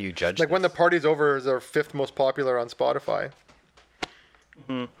 How do you judge Like this? When the Party's Over is our 5th most popular on Spotify.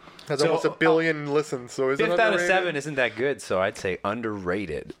 Has almost 1 billion listens. So is it 5th out of underrated? 7 isn't that good, so I'd say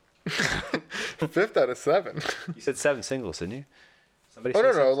underrated. 5th out of 7. You said 7 singles, didn't you? Somebody Oh say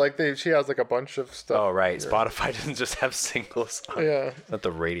no, something? like she has like a bunch of stuff. Oh right, here. Spotify doesn't just have singles. On Yeah. Not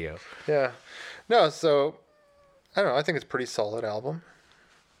the radio. Yeah. No, so I don't know. I think it's a pretty solid album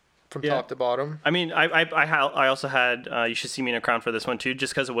from top to bottom. I mean, I also had You Should See Me in a Crown for this one too,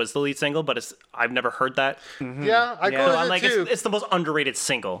 just because it was the lead single, but I've never heard that. Yeah, I Yeah. go So with I'm it like, too. it's the most underrated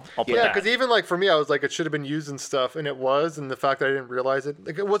single. I'll put Yeah, that. because even like for me, I was like, it should have been used and stuff, and it was, and the fact that I didn't realize it,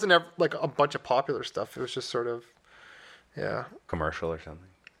 like it wasn't ever, like a bunch of popular stuff. It was just sort of, yeah, Commercial or something.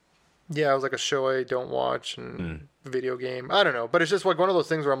 yeah. It was like a show I don't watch and video game. I don't know, but it's just like one of those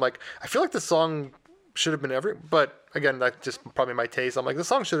things where I'm like, I feel like the song should have been but again, that's just probably my taste. I'm like, the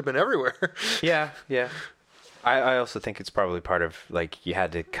song should have been everywhere. Yeah, yeah. I also think it's probably part of like you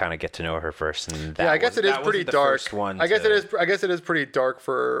had to kind of get to know her first, and that Yeah, I guess it is that pretty wasn't the dark. first one I guess to- it is. I guess it is pretty dark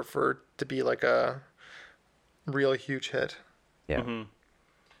for to be like a real huge hit. Yeah.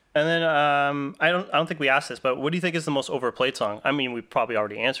 And then I don't think we asked this, but what do you think is the most overplayed song? I mean, we probably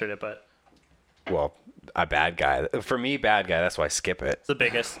already answered it, but Well, a bad guy. For me, bad guy. That's why I skip it. it's the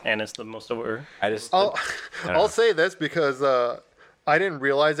biggest and it's the most over. I just. I'll don't I'll know. say this because I didn't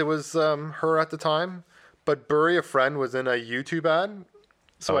realize it was her at the time, but Bury a Friend was in a YouTube ad,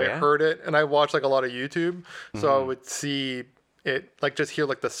 so Oh, I yeah? heard it, and I watched like a lot of YouTube, so I would see it, like just hear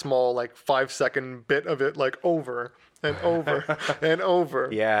like the small like 5-second bit of it like over and over and over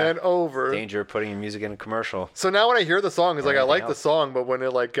Yeah. and over. Danger of putting your music in a commercial. So now when I hear the song, it's like I anything like the else. song, but when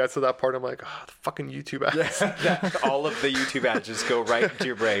it like gets to that part, I'm like, oh, the fucking YouTube ads. All of the YouTube ads just go right into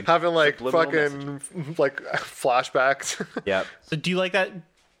your brain. Having like Subliminal fucking like flashbacks. Yep. So do you like that?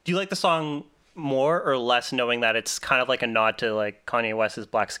 Do you like the song more or less, knowing that it's kind of like a nod to like Kanye West's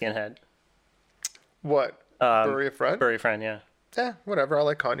Black Skinhead? What? Bury a Friend? Bury a Friend, yeah. Yeah, whatever. I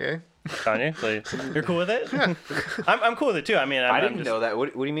like Kanye. Kanye, so you're cool with it? I'm cool with it too. I mean, I didn't just, know that.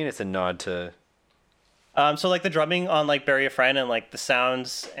 What do you mean it's a nod to? So like the drumming on like Bury a Friend and like the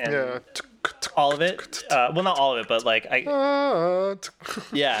sounds and Yeah. all of it. Well, not all of it, but like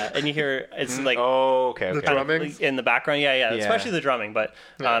yeah, and you hear it's like Oh, okay, okay. The drumming? in the background. Yeah, Yeah. especially the drumming. But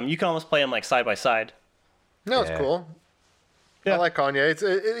you can almost play them like side by side. No, it's cool. Yeah. I like Kanye. It's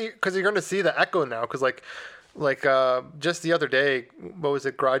because you're going to see the echo now. Because just the other day, what was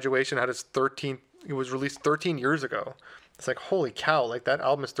it? Graduation had its 13th. It was released 13 years ago. It's like, holy cow! Like that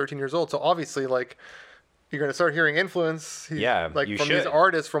album is 13 years old. So obviously, like, you're going to start hearing influence. Like from these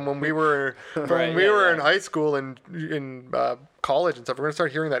artists from when we were in high school and in college and stuff. We're going to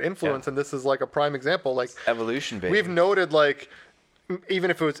start hearing that influence, and this is like a prime example. Like evolution, baby. We've noted like.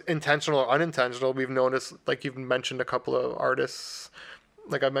 Even if it was intentional or unintentional, we've noticed, like you've mentioned a couple of artists,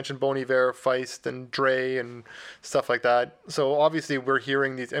 like I mentioned Bon Iver, Feist, and Dre, and stuff like that. So obviously we're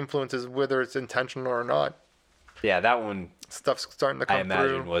hearing these influences, whether it's intentional or not. Yeah, that one. Stuff's starting to come through. I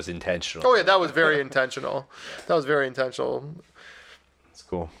imagine was intentional. Oh yeah, that was very intentional. That was very intentional. That's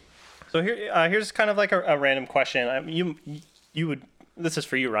cool. So here's kind of like a random question. You would. This is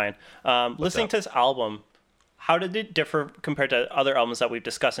for you, Ryan. Listening to this album. How did it differ compared to other albums that we've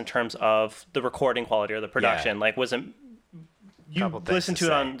discussed in terms of the recording quality or the production? Yeah. Like, was it you listened to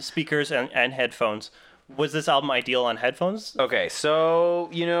it on speakers and headphones? Was this album ideal on headphones? Okay,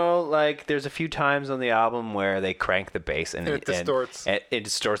 so like there's a few times on the album where they crank the bass and it distorts. And it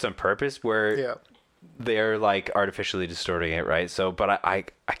distorts on purpose, where they're like artificially distorting it, right? So, but I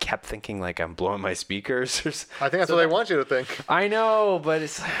kept thinking like I'm blowing my speakers. I think that's what they want you to think. I know, but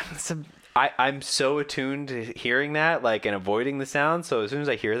I'm so attuned to hearing that, like, and avoiding the sound. So as soon as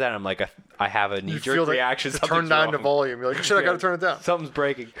I hear that, I'm like, I have a knee-jerk reaction. Turn down the volume. You're like, shit, I gotta turn it down. Something's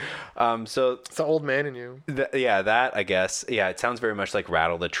breaking. So it's the old man in you. That I guess. Yeah, it sounds very much like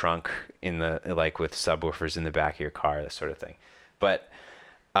Rattle the Trunk in the with subwoofers in the back of your car, that sort of thing. But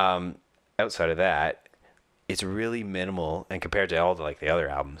outside of that, it's really minimal, and compared to all the other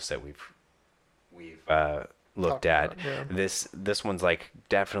albums that we've looked at, this one's like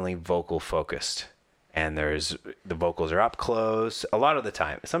definitely vocal focused, and the vocals are up close a lot of the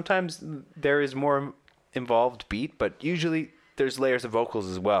time. Sometimes there is more involved beat, but usually there's layers of vocals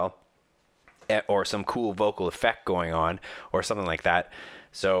as well, or some cool vocal effect going on or something like that.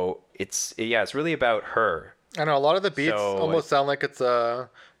 So it's really about her. I know a lot of the beats almost sound like it's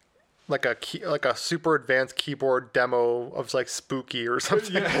like a super advanced keyboard demo of like Spooky or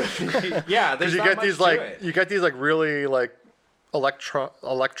something. Yeah, there's you get these really like electronic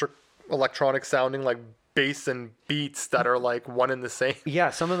sounding like bass and beats that are like one and the same.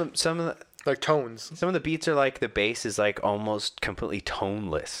 Yeah, some of the like tones. Some of the beats are like the bass is like almost completely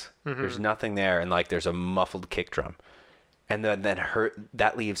toneless. Mm-hmm. There's nothing there, and like there's a muffled kick drum, and then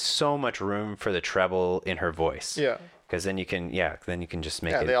that leaves so much room for the treble in her voice. Yeah. Because then you can just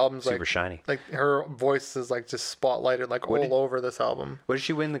make the album's super shiny. Like her voice is like just spotlighted all over this album. What did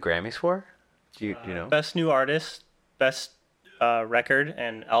she win the Grammys for? Do you know? Best New Artist, Best Record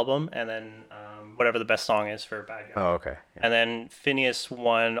and Album, and then whatever the best song is for Bad Guy. Oh, okay. Yeah. And then Phineas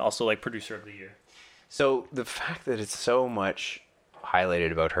won also like Producer of the Year. So the fact that it's so much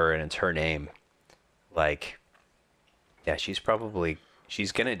highlighted about her and it's her name, like, yeah, she's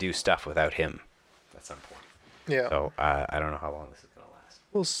gonna do stuff without him at some point. Yeah. So I don't know how long this is gonna last.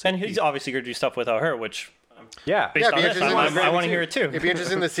 We'll see. And he's obviously gonna do stuff without her, which based on this, I want to hear it too. It'd be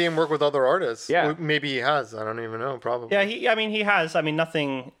interesting to see him work with other artists. Yeah. Maybe he has. I don't even know. Probably. Yeah. He has. I mean,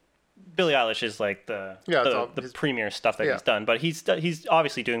 nothing. Billie Eilish is like the premier stuff that he's done, but he's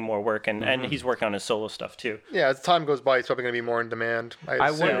obviously doing more work and he's working on his solo stuff too. Yeah, as time goes by, he's probably going to be more in demand.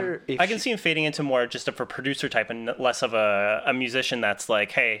 I wonder if I can see him fading into more just of a producer type and less of a musician that's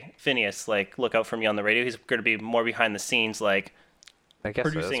like, hey, Phineas, like look out for me on the radio. He's going to be more behind the scenes, like I guess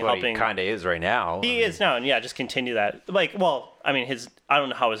producing, that's what helping. He kind of is right now. He is now, and just continue that. Like, well, I mean, I don't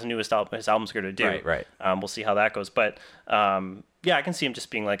know how his newest album's going to do. Right. We'll see how that goes, but. Yeah, I can see him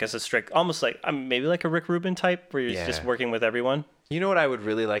just being like as a strict, almost like maybe like a Rick Rubin type, where he's just working with everyone. You know what I would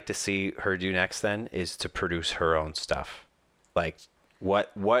really like to see her do next then is to produce her own stuff. Like,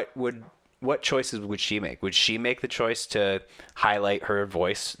 what choices would she make? Would she make the choice to highlight her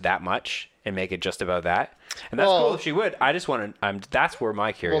voice that much and make it just about that? And that's cool if she would. I just want to. That's where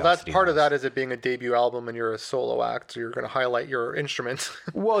my curiosity. Well, that's part of that is it being a debut album and you're a solo act, so you're going to highlight your instrument.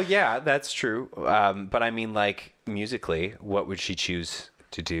 Well, yeah, that's true. But I mean, like musically, what would she choose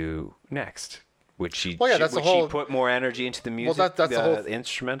to do next? Would she? Well, yeah, she put more energy into the music? Well, that's the whole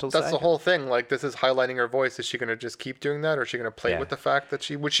instrumental. That's side? the whole thing. Like, this is highlighting her voice. Is she going to just keep doing that, or is she going to play with the fact that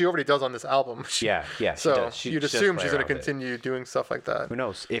which she already does on this album? Yeah. So you'd assume she's going to continue doing stuff like that. Who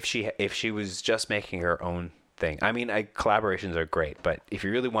knows? If she was just making her own thing. I mean, collaborations are great, but if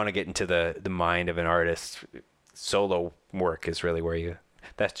you really want to get into the mind of an artist, solo work is really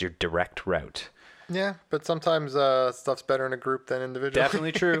that's your direct route. Yeah, but sometimes stuff's better in a group than individually.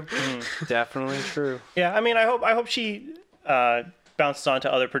 Definitely true. Definitely true. Yeah, I mean, I hope she Best bounces on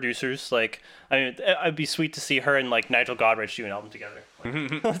to other producers. Like, I mean, it'd be sweet to see her and like Nigel Godrich do an album together.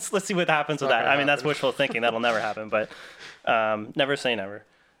 Like, let's see what happens with that. I mean, that's wishful thinking. That'll never happen, but never say never.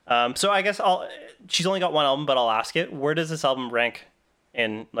 So I guess she's only got one album, but I'll ask it. Where does this album rank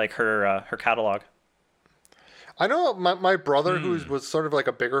in like her catalog? I know my brother, who was sort of like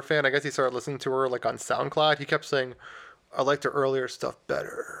a bigger fan, I guess he started listening to her like on SoundCloud. He kept saying, I liked her earlier stuff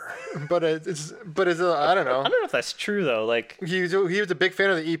better. But I don't know. I don't know if that's true though. Like he was a big fan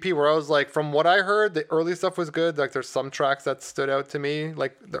of the EP, where I was like, from what I heard, the early stuff was good. Like there's some tracks that stood out to me,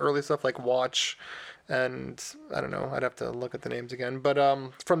 like the early stuff, like Watch, and I don't know. I'd have to look at the names again. But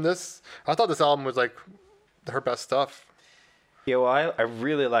from this, I thought this album was like her best stuff. Yeah, well, I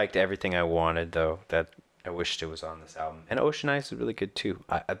really liked Everything I Wanted, though. That I wished it was on this album. And Ocean Eyes is really good, too.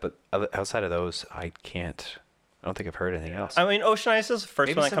 But outside of those, I don't think I've heard anything else. I mean, Ocean Eyes is the first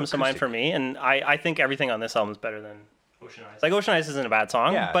Maybe one that some comes to mind for me, and I think everything on this album is better than Ocean Eyes. Like, Ocean Eyes isn't a bad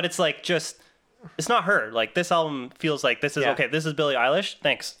song, but it's like just, it's not her. Like, this album feels like this is, okay, this is Billie Eilish,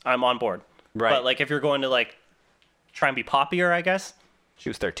 thanks, I'm on board. Right. But, like, if you're going to, like, try and be poppier, I guess. She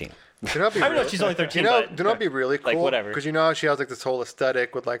was 13. I know she's only 13, but do not be really cool. Like, whatever. Because you know how she has like this whole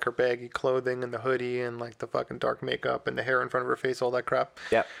aesthetic with like her baggy clothing and the hoodie and like the fucking dark makeup and the hair in front of her face, all that crap.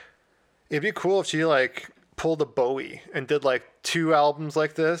 Yep. It'd be cool if she like pulled a Bowie and did like 2 albums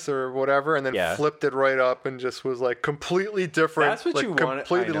like this or whatever, and then flipped it right up and just was like completely different. That's what like, you want.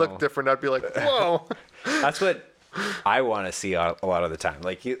 Completely looked different. I'd be like, whoa. That's what I want to see a lot of the time.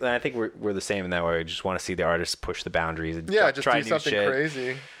 Like, and I think we're the same in that way. We just want to see the artists push the boundaries and just try do new something shit.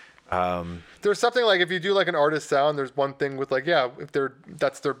 crazy. There's something like if you do like an artist sound, there's one thing with like, if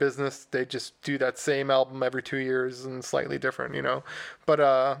that's their business, they just do that same album every 2 years and slightly different, you know.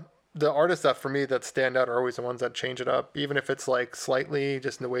 But the artists that for me that stand out are always the ones that change it up, even if it's like slightly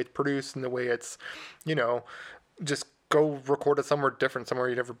just in the way it's produced and the way it's, you know, just go record it somewhere different, somewhere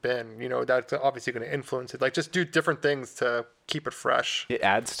you've never been. You know, that's obviously going to influence it. Like, just do different things to keep it fresh. It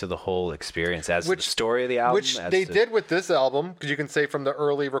adds to the whole experience, adds to the story of the album. Which they did with this album, because you can say from the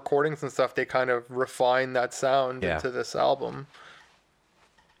early recordings and stuff, they kind of refined that sound into this album.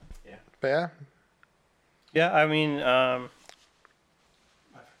 Yeah. But yeah. Yeah, I mean, I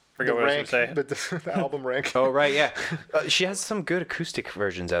forget what I was going to say. The album rank. Oh, right, yeah. She has some good acoustic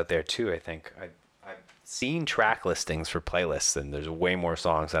versions out there, too, I think. I've seen track listings for playlists, and there's way more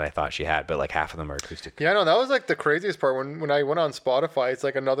songs than I thought she had, but like half of them are acoustic. Yeah, no, that was like the craziest part. When I went on Spotify, it's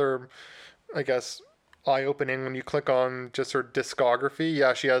like another, I guess, eye-opening when you click on just her discography.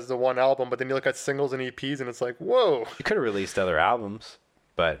 Yeah, she has the one album, but then you look at singles and EPs, and it's like, whoa. She could have released other albums,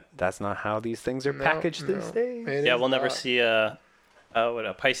 but that's not how these things are packaged these days. Yeah, we'll never see a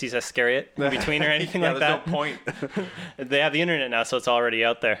Pisces Iscariot in between or anything like that. There's no point. They have the internet now, so it's already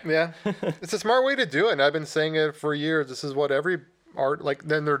out there. Yeah, it's a smart way to do it, and I've been saying it for years. This is what every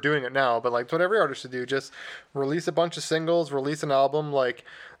then they're doing it now, but like it's what every artist should do. Just release a bunch of singles, release an album. Like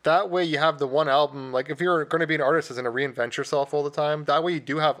that way you have the one album. Like if you're going to be an artist that's going to reinvent yourself all the time, that way you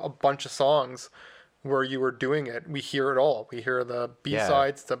do have a bunch of songs where you were doing it. We hear it all. We hear the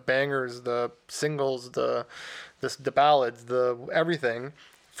B-sides, the bangers, the singles, the ballads, the everything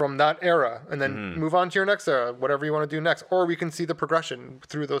from that era, and then move on to your next era, whatever you want to do next. Or we can see the progression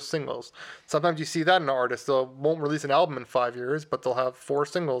through those singles. Sometimes you see that in an artist. They won't release an album in 5 years, but they'll have 4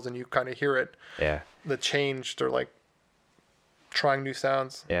 singles, and you kind of hear it. Yeah. The changed or like trying new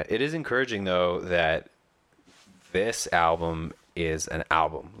sounds. Yeah, it is encouraging though that this album is an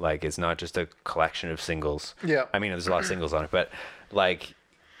album. Like it's not just a collection of singles. Yeah. I mean, there's a lot of singles on it, but like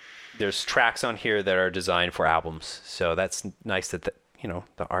there's tracks on here that are designed for albums. So that's nice that the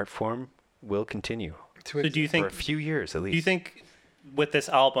art form will continue. So do you think for a few years at least? Do you think with this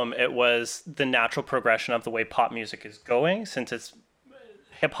album it was the natural progression of the way pop music is going, since it's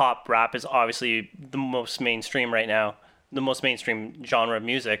hip hop rap is obviously the most mainstream right now, the most mainstream genre of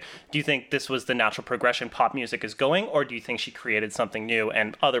music? Do you think this was the natural progression pop music is going, or do you think she created something new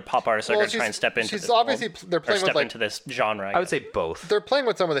and other pop artists are going to try and step into this? Obviously they're playing with into this genre. I would say both. They're playing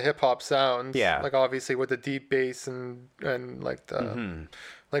with some of the hip hop sounds. Yeah. Like obviously with the deep bass and like the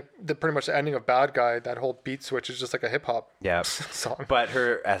like the pretty much the ending of Bad Guy, that whole beat switch is just like a hip hop song. But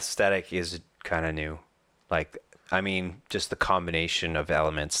her aesthetic is kind of new. Like, I mean, just the combination of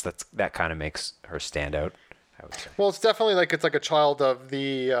elements that kind of makes her stand out, I would say. Well, it's definitely like it's like a child of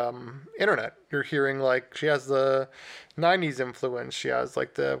the internet. You're hearing like she has the 90s influence. She has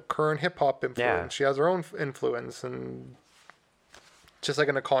like the current hip hop influence. Yeah. She has her own influence, and just like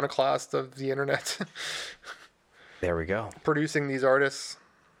an iconoclast of the internet. There we go. Producing these artists.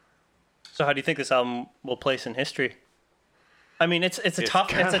 So how do you think this album will place in history? I mean, it's a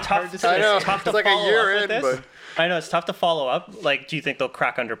tough hard to it's say. I know. tough to It's like a follow year up with in, this. but I know it's tough to follow up. Like, do you think they'll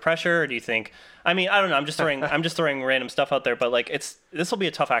crack under pressure, or do you think? I mean, I don't know. I'm just throwing random stuff out there, but like, this will be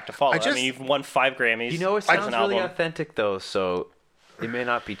a tough act to follow. I mean, you've won 5 Grammys. You know, it as sounds an really album. authentic though, so it may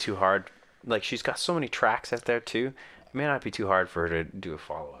not be too hard. Like, she's got so many tracks out there too. It may not be too hard for her to do a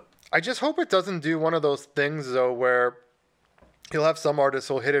follow up. I just hope it doesn't do one of those things though where you'll have some artists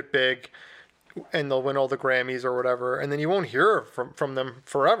who'll hit it big and they'll win all the Grammys or whatever, and then you won't hear from them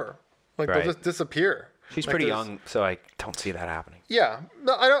forever. Like Right. they'll just disappear. She's Like, pretty there's- young, so I don't see that happening. Yeah,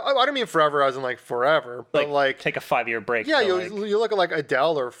 no, I don't mean forever as in like forever, but like take a 5-year break. yeah, to, you look at like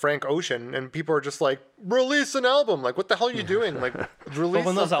Adele or Frank Ocean, and people are just like, release an album. Like, what the hell are you doing? Like, release. But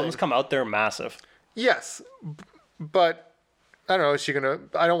when those something. albums come out, they're massive. Yes, but I don't know. Is she gonna?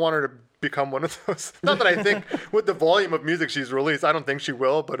 I don't want her to become one of those. Not that I think with the volume of music she's released, I don't think she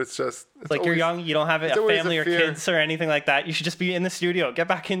will. But it's just it's Like, you're always- young, you don't have a always a family or fear. kids or anything like that. You should just be in the studio. Get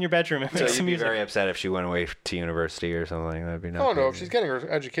back in your bedroom and So make you'd some be music. very upset if she went away to university or something. That'd be not. Oh no, if good. she's getting her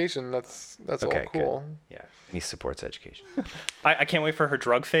education, that's Okay, all cool. good. Yeah, he supports education. I can't wait for her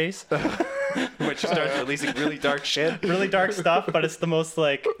drug phase. Which starts releasing really dark shit. Really dark stuff, but it's the most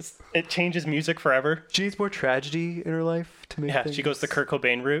like it changes music forever. She needs more tragedy in her life to make. Yeah, she goes the Kurt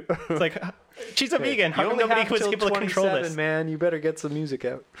Cobain route. It's like she's a vegan. How You come only nobody have was till able to control 27, this? man. You better get some music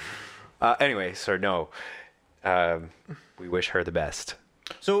out. Anyway, so no, we wish her the best.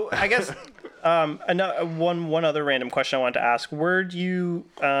 So I guess one other random question I wanted to ask: where do you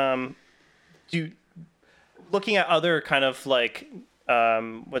looking at other kind of like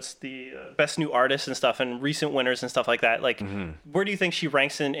what's the best new artists and stuff and recent winners and stuff like that, like where do you think she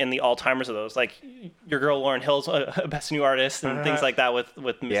ranks in the all-timers of those? Like your girl Lauryn Hill's a best new artist and things like that with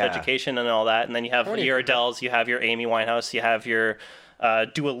Miseducation and all that, and then you have your Adele's, you have your Amy Winehouse, you have your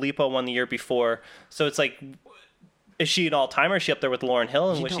Dua Lipa won the year before. So it's like, is she an all-timer? Is she up there with Lauryn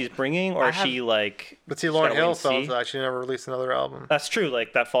Hill and what she's bringing, or is she like? But see, just gotta Lauryn wait Hill and see? fell to that. She never released another album. That's true.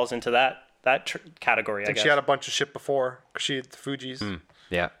 Like that falls into that category. I And guess she had a bunch of shit before because she had the Fugees.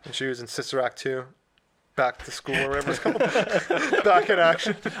 Yeah. And she was in Sister Act 2. Back to School or whatever it's called. Back in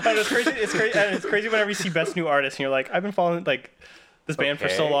Action. And it's crazy. It's crazy whenever you see best new artist and you're like, I've been following like this band for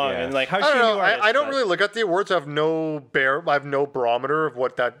so Okay, long, yeah. and like, how's I she don't a know. new artist? I don't But really look at the awards. I have no barometer of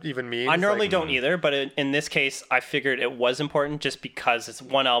what that even means. I normally Like, don't either, but in this case, I figured it was important just because it's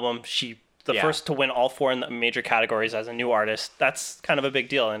one album. The Yeah. first to win all 4 in the major categories as a new artist. That's kind of a big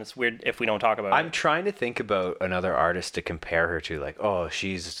deal, and it's weird if we don't talk about I'm it. trying to think about another artist to compare her to, like,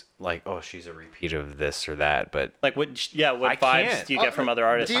 she's a repeat of this or that, but Like, what I vibes can't. do you get from other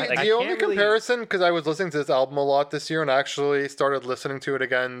artists? The, Like, the only can't really- comparison, because I was listening to this album a lot this year and I actually started listening to it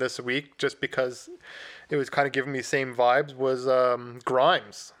again this week just because it was kind of giving me same vibes, was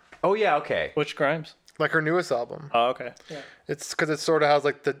Grimes. oh yeah, okay. which Grimes? Like her newest album. Oh, okay. Yeah. It's because it sort of has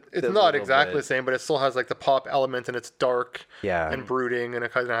like it's The not little exactly bit. the same, but it still has like the pop element and it's dark Yeah. and brooding, and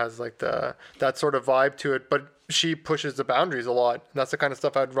it kind of has like that sort of vibe to it. But she pushes the boundaries a lot. And that's the kind of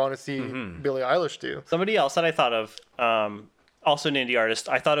stuff I'd want to see Billie Eilish do. Somebody else that I thought of, also an indie artist,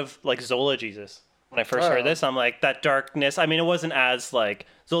 I thought of like Zola Jesus. When I first Oh. heard this, I'm like, that darkness. I mean, it wasn't as like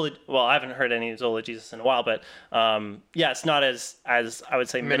Zola. Well, I haven't heard any Zola Jesus in a while, but yeah, it's not as I would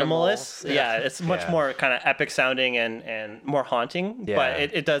say Minimal, minimalist. yeah. Yeah, it's much Yeah. more kind of epic sounding and more haunting. Yeah. But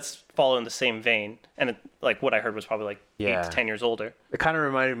it does follow in the same vein. And like what I heard was probably like 8 Yeah. to 10 years older. It kind of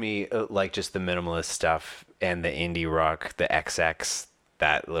reminded me like just the minimalist stuff and the indie rock, the XX,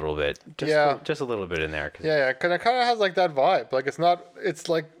 that little bit. Just a little bit in there. 'Cause Yeah, because it kind of has like that vibe. Like it's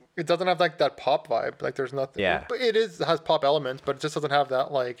like it doesn't have like that pop vibe. Like there's nothing. Yeah. But it has pop elements, but it just doesn't have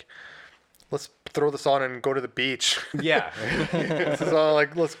that like. Let's throw this on and go to the beach. Yeah. This is all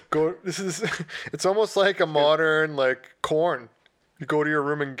like let's go. It's almost like a modern like Corn. You go to your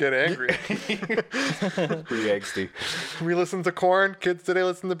room and get angry. Pretty angsty. We listen to Corn. Kids today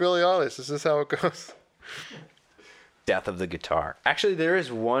listen to Billie Eilish. This is how it goes. Death of the guitar. Actually, there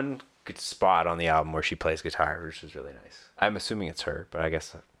is one good spot on the album where she plays guitar, which is really nice. I'm assuming it's her, but I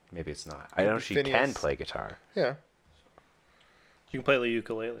guess maybe it's not. I know she Phineas. can play guitar. Yeah. You can play the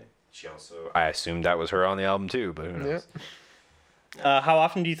ukulele. She also, I assumed that was her on the album too, but who knows? Yeah. How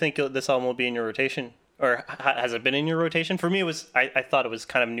often do you think this album will be in your rotation? Or has it been in your rotation? For me, it was. I thought it was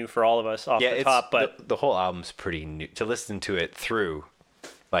kind of new for all of us off the top, but the whole album's pretty new. To listen to it through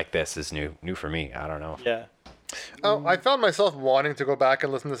like this is new for me. I don't know. yeah. Oh, I found myself wanting to go back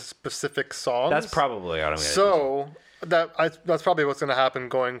and listen to specific songs. That's probably what I'm gonna do. So that's probably what's going to happen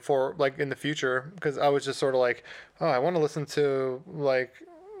going for like in the future, because I was just sort of like, oh, I want to listen to like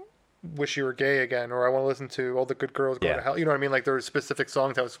Wish You Were Gay Again, or I want to listen to All the Good Girls Go to Hell. You know what I mean? Like there were specific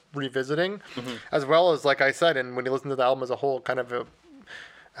songs I was revisiting, as well as, like I said, and when you listen to the album as a whole, kind of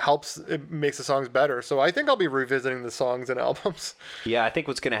it makes the songs better. So I think I'll be revisiting the songs and albums. Yeah, I think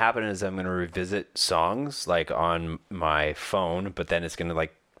what's going to happen is I'm going to revisit songs like on my phone, but then it's going to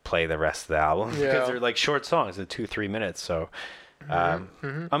like play the rest of the album because they're like short songs, they're 2-3 minutes. So I'm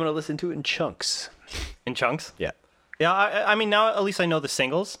going to listen to it in chunks. In chunks? Yeah. Yeah, I mean, now at least I know the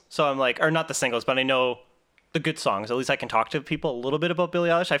singles. So I'm like, or not the singles, but I know the good songs. At least I can talk to people a little bit about Billie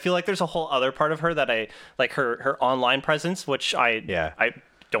Eilish. I feel like there's a whole other part of her that I like, her online presence, which I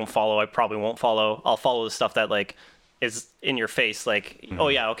don't follow. I probably won't follow. I'll follow the stuff that like is in your face. Like, oh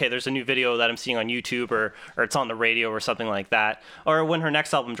yeah, okay, there's a new video that I'm seeing on YouTube or it's on the radio or something like that. Or when her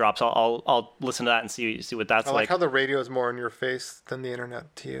next album drops, I'll listen to that and see what that's like. I like how the radio is more in your face than the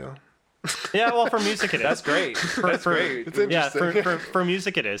internet to you. Yeah, well, for music it is. That's great. That's great. It's interesting. Yeah, for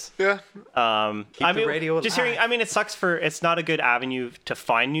music it is. Yeah. I mean, the radio just alive. hearing. I mean, it sucks it's not a good avenue to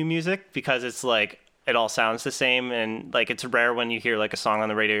find new music because it's like it all sounds the same, and like it's rare when you hear like a song on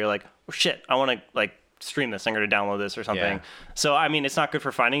the radio, you're like, oh shit, I want to like stream this, I'm going to download this or something. Yeah. So I mean, it's not good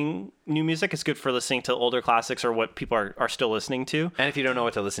for finding new music. It's good for listening to older classics or what people are still listening to. And if you don't know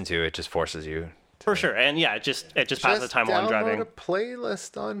what to listen to, it just forces you. For sure, and yeah, it just passes the time while I'm driving. Download a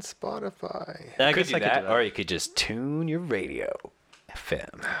playlist on Spotify. I Could guess do I could that, do that. or you could just tune your radio,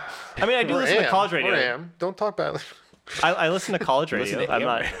 FM. I mean, I do listen to college radio. Or AM. Don't talk badly. I listen to college radio. Listen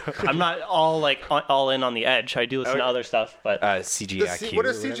to I'm not all in on the edge. I do listen to other stuff, but CGIQ. What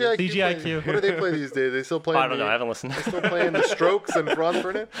does CGIQ play? CGIQ. What do they play these days? They still play. I don't know. I haven't listened. Still playing the Strokes and Ron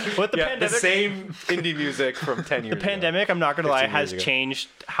Burnett. With the The pandemic, same indie music from 10 years the pandemic, I'm not gonna lie, 15 has years ago. changed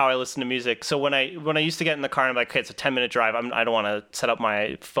how I listen to music. So when I used to get in the car and I'm like, okay, it's a 10-minute drive. I don't want to set up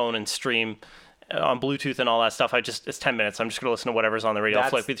my phone and stream on Bluetooth and all that stuff. It's 10 minutes. I'm just gonna listen to whatever's on the radio. I'll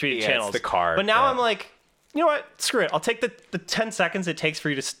flip between the channels. It's the car. But now I'm like, you know what? Screw it. I'll take the 10 seconds it takes for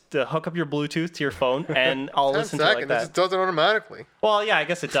you to hook up your Bluetooth to your phone, and I'll 10 listen to it like seconds. It that. just does it automatically. Well, yeah, I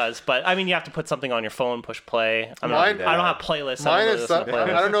guess it does. But I mean, you have to put something on your phone, push play. I don't have playlists. Mine I is set.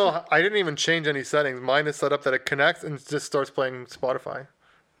 I don't know. I didn't even change any settings. Mine is set up that it connects and just starts playing Spotify.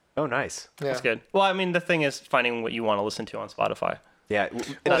 Oh, nice. Yeah. That's good. Well, I mean, the thing is finding what you want to listen to on Spotify. Yeah.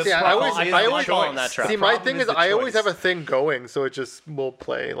 That's See, I always fall on that trap. See, my Problem thing is is the I always choice. have a thing going, so it just will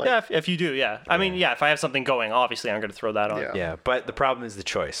play. Like, Yeah, if you do, yeah. I mean, yeah, if I have something going, obviously I'm going to throw that on. Yeah. Yeah, but the problem is the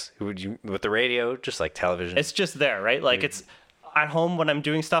choice. With the radio, just like television. It's just there, right? Like it's at home when I'm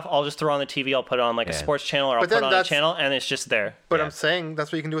doing stuff, I'll just throw on the TV, I'll put it on like a sports channel or I'll then put on a that's- channel and it's just there. But Yeah. I'm saying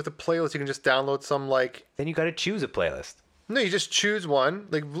that's what you can do with the playlist. You can just download some like. Then you got to choose a playlist. No, you just choose one.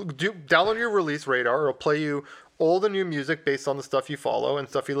 Like, download your release radar. It'll play you all the new music based on the stuff you follow and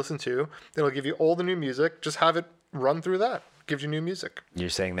stuff you listen to. It'll give you all the new music. Just have it run through that. Gives you new music. You're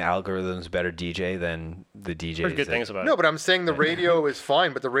saying the algorithm's better DJ than the DJ. There's good things about No, it. but I'm saying the radio is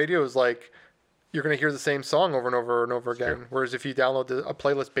fine. But the radio is like you're going to hear the same song over and over and over again. Sure. Whereas if you download a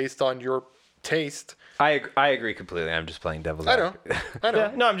playlist based on your taste, I agree completely. I'm just playing devil's I know, advocate. I know.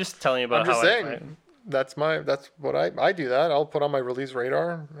 Yeah, no, I'm just telling you about I'm just how saying that's what I do. That I'll put on my release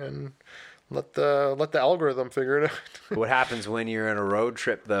radar and let the algorithm figure it out. What happens when you're on a road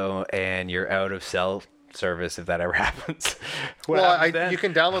trip though, and you're out of cell service? If that ever happens, You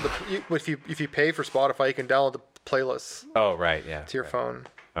can download if you pay for Spotify, you can download the playlists Oh right, yeah. to your phone.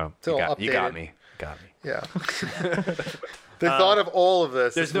 Oh, Still you got updated. me. Got me. Yeah. They thought of all of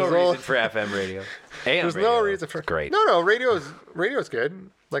this. There's This no was all- reason for FM radio. AM There's radio, no reason for great. No, radio's good.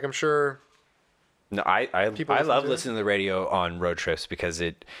 Like I'm sure. No, I People listen love to it? listening to the radio on road trips because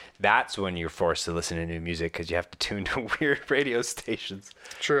that's when you're forced to listen to new music because you have to tune to weird radio stations.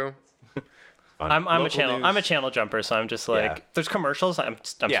 True. I'm a Local channel. news. I'm a channel jumper, so I'm just like, Yeah. there's commercials. I'm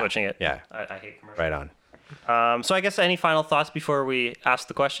Yeah, switching it. yeah. I hate commercials. Right on. So I guess any final thoughts before we ask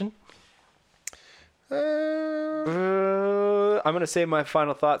the question? I'm gonna save my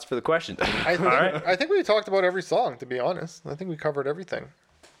final thoughts for the question. I think we talked about every song. To be honest, I think we covered everything.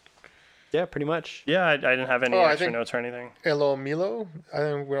 Yeah, pretty much. Yeah, I didn't have any I extra think- notes or anything. Hello Milo. I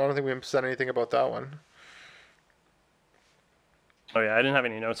don't think we said anything about that one. Oh yeah, I didn't have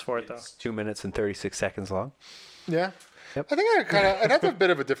any notes for it though. It's 2 minutes and 36 seconds long. Yeah. Yep. I think it has a bit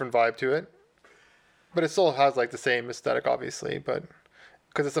of a different vibe to it, but it still has like the same aesthetic, obviously. But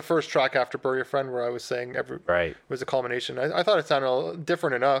because it's the first track after "Bury Your Friend," where I was saying Right. was a culmination. I thought it sounded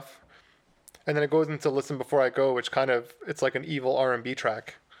different enough, and then it goes into "Listen Before I Go," which it's like an evil R&B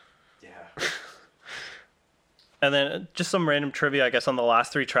track. Yeah. And then just some random trivia, I guess, on the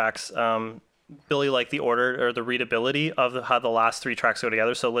last three tracks. Billy liked the order or the readability of how the last three tracks go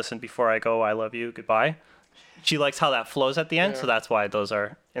together. So "Listen Before I Go," "I Love You," "Goodbye." she likes how that flows at the end, so that's why those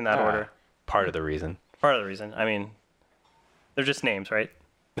are in that order. Part of the reason. Part of the reason. I mean, they're just names, right?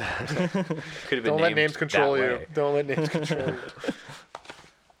 Could have been Don't let named names control that you. way. Don't let names control you.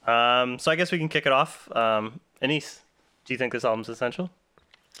 So I guess we can kick it off. Anise, do you think this album's essential?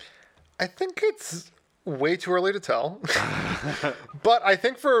 I think it's way too early to tell. But I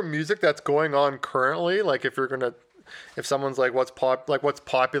think for music that's going on currently, like if someone's like what's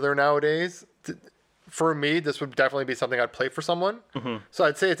popular nowadays, for me this would definitely be something I'd play for someone. So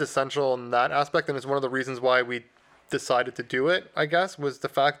I'd say it's essential in that aspect, and it's one of the reasons why we decided to do it, I guess, was the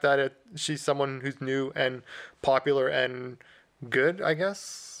fact that she's someone who's new and popular and good, I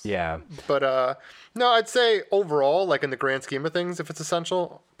guess. Yeah. But no, I'd say overall, like in the grand scheme of things, if it's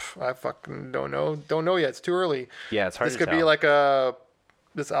essential, I fucking don't know yet. It's too early. Yeah, it's hard This to could be tell. like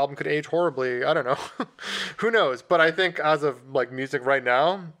this album could age horribly. I don't know. Who knows? But I think as of like music right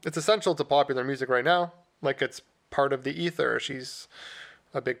now, it's essential to popular music right now. Like it's part of the ether. She's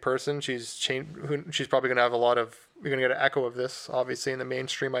a big person. She's probably going to have you're going to get an echo of this, obviously, in the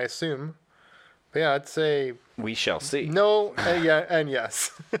mainstream, I assume. But yeah, I'd say We shall see. no, and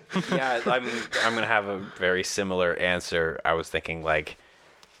yes. Yeah, I'm gonna have a very similar answer. I was thinking like,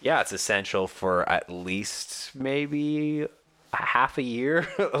 yeah, it's essential for at least maybe half a year.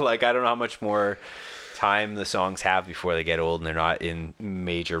 Like I don't know how much more time the songs have before they get old and they're not in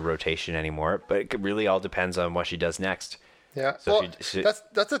major rotation anymore. But it really all depends on what she does next. Yeah, So well,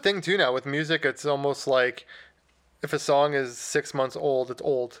 that's the thing too. Now with music, it's almost like if a song is 6 months old, it's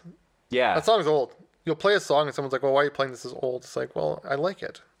old. Yeah, That song's old. You'll play a song and someone's like, "Well, why are you playing this as old?" It's like, "Well, I like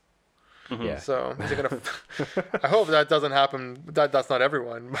it." yeah. So is it gonna? I hope that doesn't happen. That's not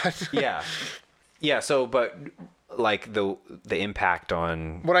everyone, but Yeah. So, but like the impact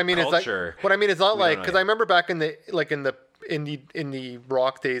on what I mean culture, is it's not we like don't because know I remember back in the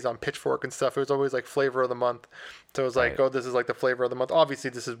rock days on Pitchfork and stuff, it was always like flavor of the month. So it was like, Right. oh, this is like the flavor of the month. Obviously,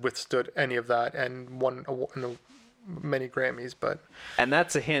 this has withstood any of that and won many Grammys, but and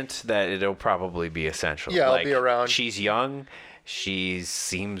that's a hint that it'll probably be essential. Yeah, it'll be around. She's young. She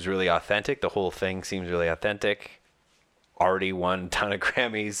seems really authentic. The whole thing seems really authentic. Already won a ton of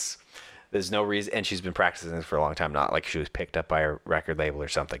Grammys. There's no reason, and she's been practicing this for a long time. Not like she was picked up by a record label or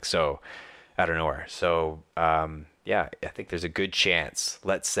something. So out of nowhere. So yeah, I think there's a good chance.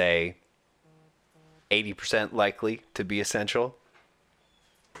 Let's say 80% likely to be essential.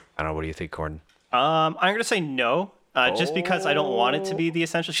 I don't know. What do you think, Gordon? I'm gonna say no, just because I don't want it to be the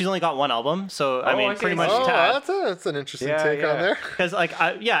essential. She's only got one album, so I mean, okay. pretty much. oh, that's an interesting take on there. Because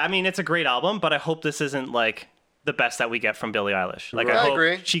I mean, it's a great album, but I hope this isn't like the best that we get from Billie Eilish. Like Right. I I hope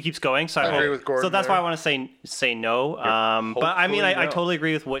agree. she keeps going. So I agree hope, with Gordon so that's there. why I want to say no. But I mean, I Hopefully no. totally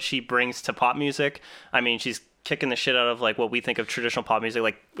agree with what she brings to pop music. I mean, she's kicking the shit out of like what we think of traditional pop music.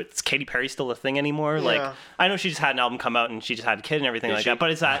 Like, is Katy Perry still a thing anymore? Yeah. Like, I know she just had an album come out and she just had a kid and everything like that.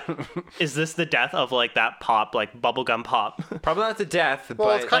 But is this the death of like that pop, like bubblegum pop? Probably not to death, Well,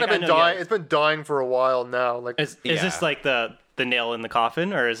 but it's kind like, of I been know, dying. yeah. It's been dying for a while now. Like, Is Yeah. this like the nail in the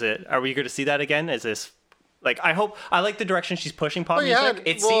coffin, or is it? Are we going to see that again? Is this like? I like the direction she's pushing pop Well, you music. had-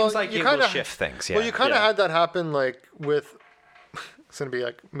 it well, seems like you it will kinda- shift things. Yeah. well, you kind of Yeah. had that happen like with. It's gonna be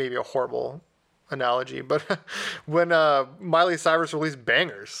like maybe a horrible analogy, but when Miley Cyrus released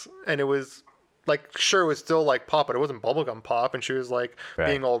Bangers, and it was like, sure, it was still like pop, but it wasn't bubblegum pop, and she was like Right.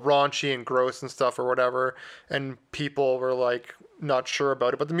 being all raunchy and gross and stuff or whatever, and people were like not sure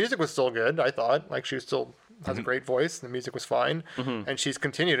about it, but the music was still good. I thought like she was still has a great voice, and the music was fine, and she's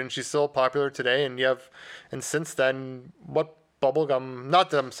continued, and she's still popular today. And since then, what bubblegum, not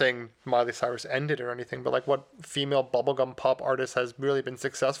that I'm saying Miley Cyrus ended or anything, but like what female bubblegum pop artist has really been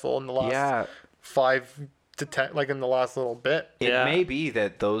successful in the last Yeah. 5 to 10, like in the last little bit? It Yeah. may be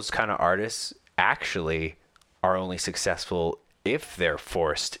that those kind of artists actually are only successful if they're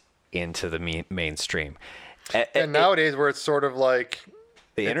forced into the mainstream. And nowadays where it's sort of like,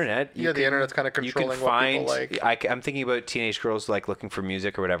 the internet, the internet's kind of you can controlling what people like. I'm thinking about teenage girls like looking for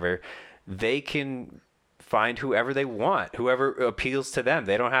music or whatever. They can find whoever they want, whoever appeals to them.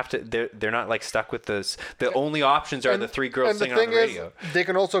 They don't have to. They're not like stuck with this. The only options are the three girls singing on the radio. They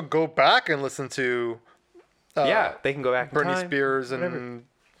can also go back and listen to Yeah, they can go back. in Britney time, Spears whatever. and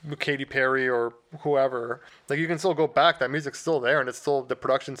Katy Perry or whoever. Like you can still go back. That music's still there, and it's still, the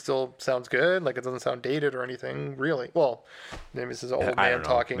production still sounds good. Like it doesn't sound dated or anything, really. Well, maybe this is an old I man don't know,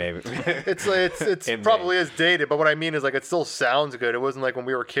 talking. maybe. It's It probably is dated, but what I mean is like it still sounds good. It wasn't like when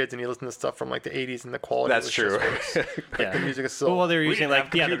we were kids and you listen to stuff from like the 80s and the quality That's was true. just worse. Like the music is still well, they were We using didn't like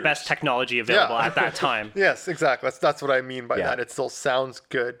have the computers. best technology available Yeah. at that time. Yes, exactly. That's what I mean by Yeah. that. It still sounds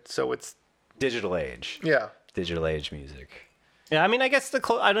good. So it's Digital age. yeah. Digital age music. Yeah, I mean, I guess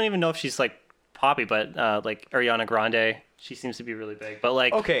I don't even know if she's like poppy, but like Ariana Grande, she seems to be really big. But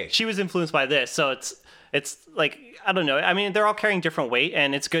like, Okay. she was influenced by this, so it's like, I don't know. I mean, they're all carrying different weight,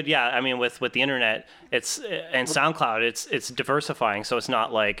 and it's good. Yeah, I mean, with the internet, and SoundCloud, it's diversifying. So it's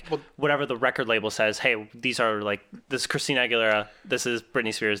not like whatever the record label says. Hey, these are like, this is Christina Aguilera, this is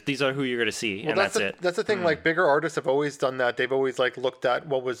Britney Spears. These are who you're gonna see, and that's it. That's the thing. Like bigger artists have always done that. They've always like looked at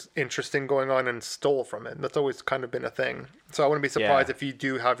what was interesting going on and stole from it. That's always kind of been a thing. So I wouldn't be surprised if you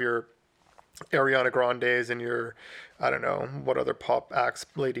do have your Ariana Grandes and your, I don't know, what other pop acts,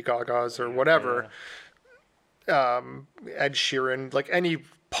 Lady Gaga's or whatever. Ed Sheeran, like any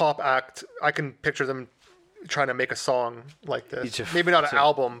pop act, I can picture them trying to make a song like this. Maybe not an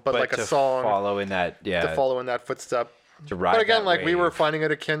album, but like a song. Follow in that, to follow in that footstep. To ride but again, that like wave. we were finding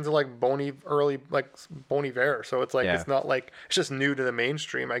it akin to like early Bon Iver. So it's like it's not like it's just new to the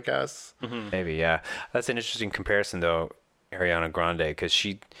mainstream, I guess. Maybe, yeah. That's an interesting comparison, though, Ariana Grande, because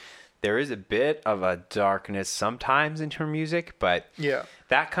there is a bit of a darkness sometimes in her music, but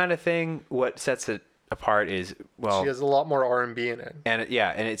that kind of thing, what sets it apart is, well, she has a lot more R&B in it, and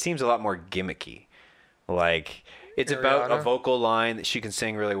it seems a lot more gimmicky. Like it's about a vocal line that she can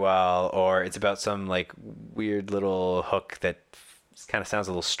sing really well, or it's about some like weird little hook that kind of sounds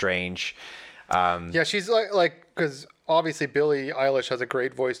a little strange. She's like because obviously Billie Eilish has a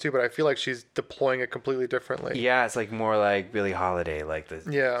great voice too, but I feel like she's deploying it completely differently. Yeah, it's like more like Billie Holiday, like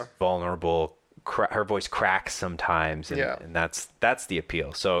the vulnerable. Her voice cracks sometimes, and that's the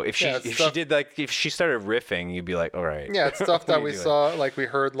appeal. So if she started riffing, you'd be like, all right. Yeah, it's stuff that we saw, like we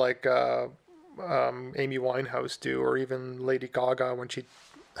heard like Amy Winehouse do, or even Lady Gaga when she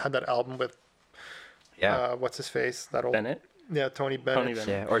had that album with what's his face, that old Bennett. Yeah, Tony Bennett.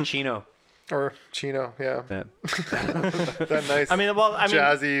 Yeah, or Chino. Or Chino, that nice,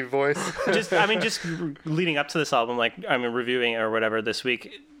 jazzy voice. just leading up to this album, like reviewing it or whatever this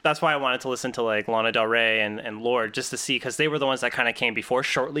week. That's why I wanted to listen to like Lana Del Rey and Lorde, just to see, because they were the ones that kind of came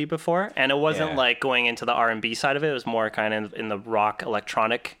shortly before, and it wasn't like going into the R&B side of it. It was more kind of in the rock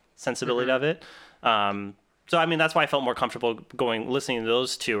electronic sensibility of it. So I mean, that's why I felt more comfortable listening to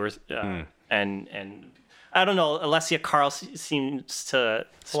those two, and I don't know. Alessia Carl seems to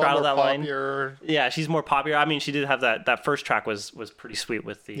straddle that line. Yeah, she's more popular. I mean, she did have that first track was pretty sweet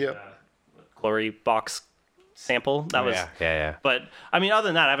with the Glory Box sample. That was yeah. But I mean, other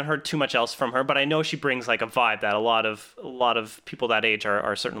than that, I haven't heard too much else from her. But I know she brings like a vibe that a lot of people that age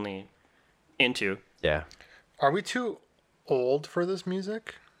are certainly into. Yeah. Are we too old for this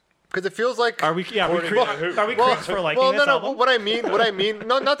music? Because it feels like are we creeps for liking this album? What I mean,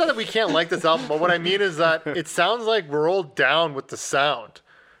 not that we can't like this album, but what I mean is that it sounds like we're all down with the sound,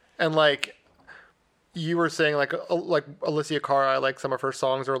 and like you were saying, like Alessia Cara, I like some of her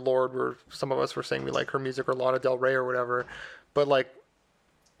songs, or Lorde, where some of us were saying we like her music, or Lana Del Rey or whatever, but like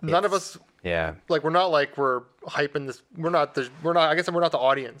none of us. Yeah. Like we're hyping this. We're not. I guess we're not the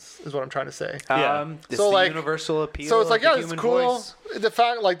audience. Is what I'm trying to say. It's so the universal appeal. So it's like, of the it's human cool. voice. The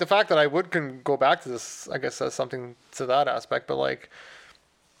fact that I can go back to this, I guess, says something to that aspect. But like,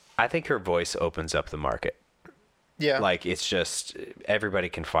 I think her voice opens up the market. Yeah. Like it's just everybody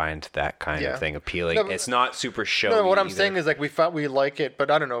can find that kind of thing appealing. No, it's not super showy. No, what I'm saying is like we like it,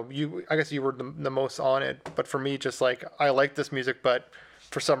 but I don't know. I guess you were the most on it. But for me, just like I like this music, but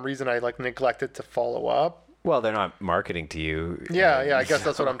for some reason I like neglected to follow up. Well, they're not marketing to you. Yeah, I guess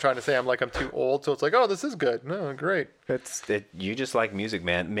that's what I'm trying to say. I'm too old, so it's like, oh, this is good. No, great. You just like music,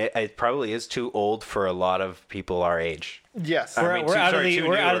 man. It probably is too old for a lot of people our age. Yes, we're out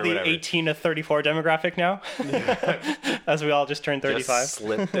of the 18 to 34 demographic now, as we all just turned 35. Just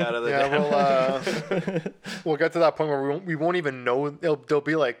slipped out of the. We'll get to that point where we won't even know. There'll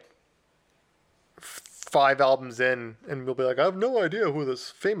be like 5 albums in, and we'll be like, I have no idea who this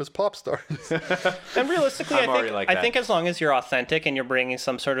famous pop star is. And realistically, I think as long as you're authentic and you're bringing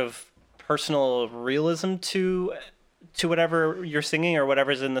some sort of personal realism to whatever you're singing or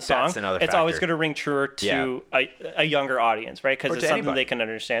whatever's in the song, it's always going to ring truer to a younger audience, right? Because it's something they can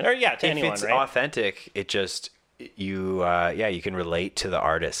understand. Or to anyone, right? If it's authentic, it just you can relate to the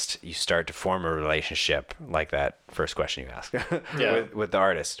artist. You start to form a relationship, like that first question you asked with the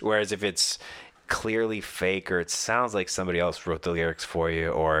artist. Whereas if it's clearly fake, or it sounds like somebody else wrote the lyrics for you,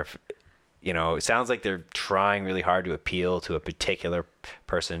 or if it sounds like they're trying really hard to appeal to a particular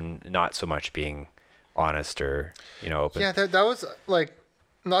person, not so much being honest or open. Yeah, that was like,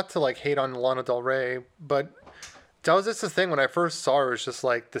 not to like hate on Lana Del Rey, but that was just the thing when I first saw her. It was just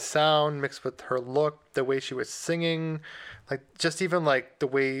like the sound mixed with her look, the way she was singing, like just even like the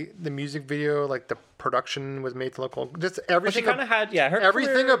way the music video, like the production was made to look just everything. She kind of had her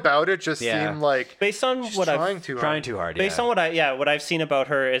everything career, about it just seemed like based on what trying I've too hard. Based on what I've seen about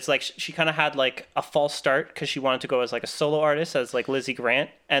her, it's like she kind of had like a false start because she wanted to go as like a solo artist as like Lizzie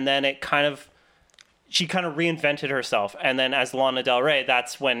Grant, and then she kind of reinvented herself, and then as Lana Del Rey,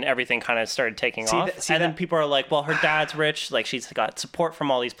 that's when everything kind of started taking off. Then people are like, well, her dad's rich, like she's got support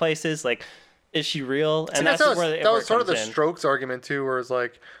from all these places, like is she real? And that was sort of the Strokes argument too, where it's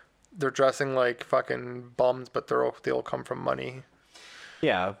like they're dressing like fucking bums, but they'll come from money.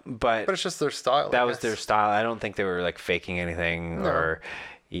 Yeah, but it's just their style. That was their style. I don't think they were like faking anything or.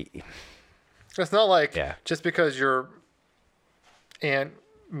 It's not like just because your aunt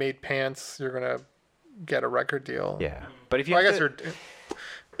made pants, you're gonna get a record deal. Yeah, but if you,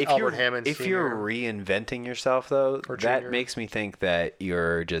 if you're reinventing yourself though, that makes me think that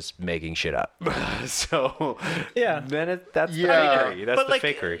you're just making shit up. So then that's the fakery. That's the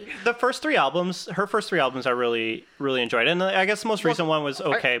fakery. The first three albums, her first three albums, I really really enjoyed, and I guess the most recent one was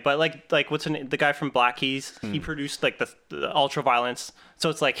okay. But like what's the guy from Black Keys? He produced like the Ultraviolence, so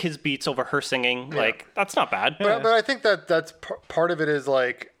it's like his beats over her singing. Like that's not bad. But I think that's part of it is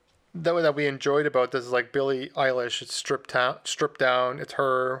like. That we enjoyed about this is like Billie Eilish. It's stripped down. It's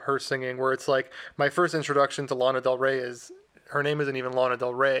her singing. Where it's like my first introduction to Lana Del Rey is her name isn't even Lana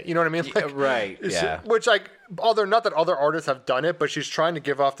Del Rey. You know what I mean? Like, right. Yeah. Which not that other artists have done it, but she's trying to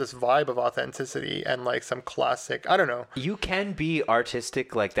give off this vibe of authenticity and like some classic. I don't know. You can be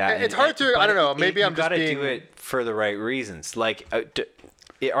artistic like that. It's hard to. I don't know. Maybe I'm just being. You gotta do it for the right reasons. Like,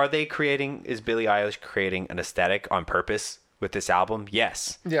 are they creating? Is Billie Eilish creating an aesthetic on purpose? With this album,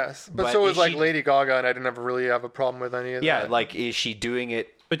 yes. But so is like Lady Gaga, and I didn't ever really have a problem with any of that. Yeah, like is she doing it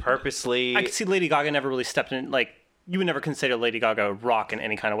purposely? I could see Lady Gaga never really stepped in. Like you would never consider Lady Gaga rock in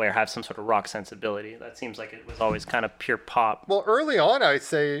any kind of way or have some sort of rock sensibility. That seems like it was always kind of pure pop. Well, early on, I'd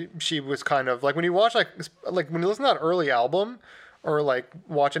say she was kind of like when you watch like when you listen to that early album or like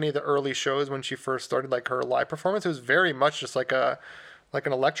watch any of the early shows when she first started like her live performance, it was very much just like an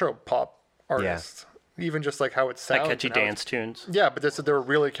electro pop artist. Yeah. Even just like how it sounds. Like catchy dance tunes. Yeah, but they're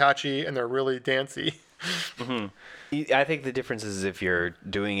really catchy and they're really dancey. Mm-hmm. I think the difference is if you're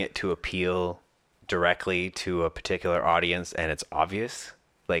doing it to appeal directly to a particular audience and it's obvious,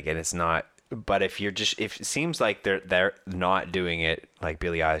 like, and it's not. But if it seems like they're not doing it, like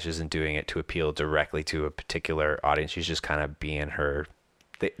Billie Eilish isn't doing it to appeal directly to a particular audience. She's just kind of being her.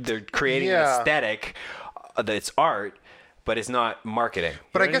 They're creating an aesthetic that's art. But it's not marketing.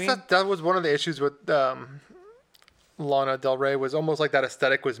 But I guess that was one of the issues with Lana Del Rey was almost like that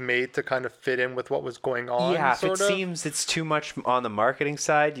aesthetic was made to kind of fit in with what was going on. Yeah, if it seems it's too much on the marketing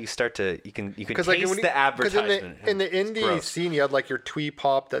side, you can taste like the advertisement. In the indie scene, you had like your twee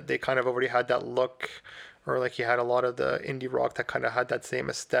pop that they kind of already had that look, or like you had a lot of the indie rock that kind of had that same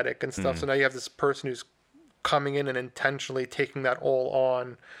aesthetic and stuff. So now you have this person who's coming in and intentionally taking that all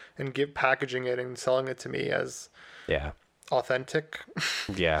on and packaging it and selling it to me as authentic.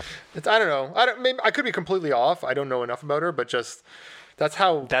 Yeah. I don't know. Maybe I could be completely off. I don't know enough about her, but just that's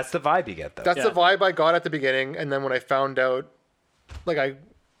the vibe you get though. That's the vibe I got at the beginning, and then when I found out like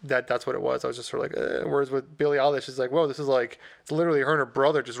that's what it was, I was just sort of like whereas with Billie Eilish it's like, whoa, this is like it's literally her and her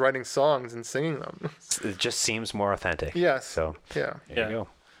brother just writing songs and singing them. It just seems more authentic. Yes. So there you go.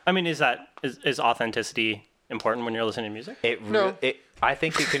 I mean, is authenticity important when you're listening to music? I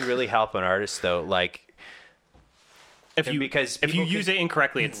think it can really help an artist though, like if you use it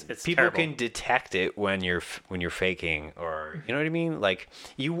incorrectly, it's people terrible. Can detect it when you're faking, or you know what I mean. Like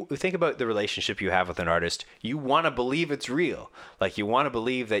you think about the relationship you have with an artist, you want to believe it's real. Like you want to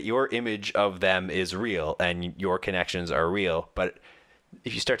believe that your image of them is real and your connections are real. But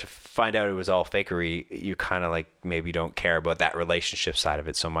if you start to find out it was all fakery, you kind of like maybe don't care about that relationship side of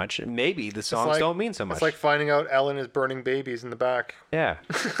it so much. And maybe the songs don't mean so much. It's like finding out Ellen is burning babies in the back. Yeah.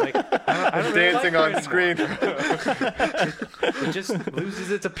 Like, I don't dancing really on screen. It just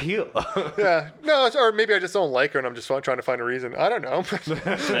loses its appeal. Yeah. No, or maybe I just don't like her and I'm just trying to find a reason. I don't know.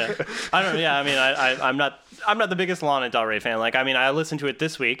 I don't know. Yeah. I mean, I'm not the biggest Lana Del Rey fan. Like, I mean, I listened to it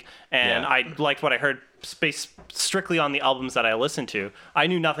this week and I liked what I heard based strictly on the albums that I listened to. I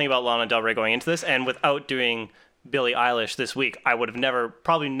knew nothing about Lana Del Rey going into this, and without doing Billie Eilish this week, I would have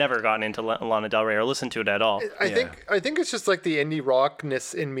probably never gotten into Lana Del Rey or listened to it at all. I think it's just like the indie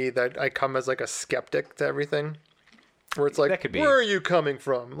rockness in me that I come as like a skeptic to everything. Where it's like, where are you coming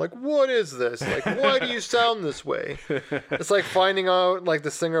from? Like, what is this? Like, why do you sound this way? It's like finding out, like, the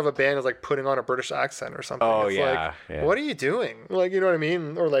singer of a band is, like, putting on a British accent or something. Oh, it's like, what are you doing? Like, you know what I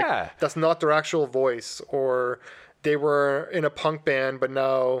mean? Or, like, that's not their actual voice. Or they were in a punk band, but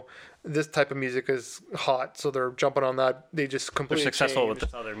now this type of music is hot, so they're jumping on that. They just completely They're successful changed.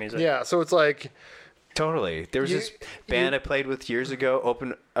 with this other music. Yeah, so it's like Totally. There was this band I played with years ago,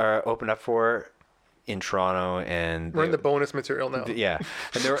 opened up for in Toronto, and we're in the bonus material now. Yeah,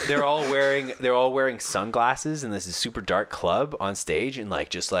 and they're all wearing sunglasses, and this is super dark club on stage, and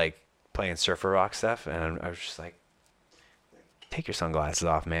just playing surfer rock stuff, and I was just like, take your sunglasses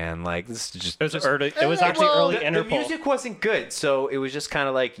off, man. Like, this is just... It was actually early Interpol. The music wasn't good, so it was just kind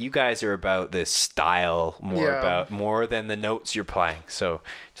of like, you guys are about this style more than the notes you're playing. So it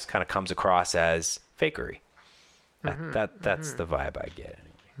just kind of comes across as fakery. That's the vibe I get,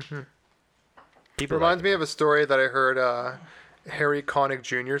 anyway. People reminds me of a story that I heard Harry Connick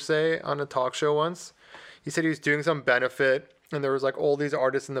Jr. say on a talk show once. He said he was doing some benefit, and there was all these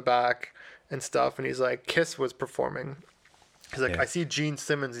artists in the back and stuff, and he's like, Kiss was performing. He's like, I see Gene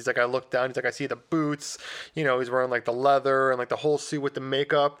Simmons. He's like, I look down. He's like, I see the boots. He's wearing the leather and the whole suit with the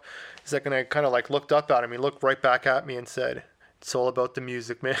makeup. He's like, and I kind of looked up at him. He looked right back at me and said, it's all about the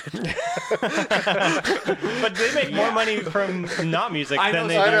music, man. But they make more money from not music than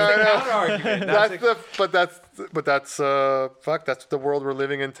they do. I know. That's the world we're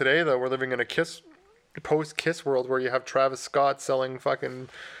living in today, though. We're living in a post-Kiss world where you have Travis Scott selling fucking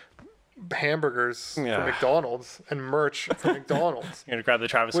hamburgers for McDonald's and merch for McDonald's. You're gonna grab the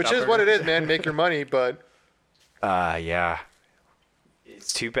Travis Scott which is burger. what it is, man. Make your money, but yeah,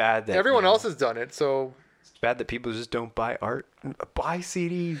 it's too bad that everyone else has done it. So it's bad that people just don't buy art, buy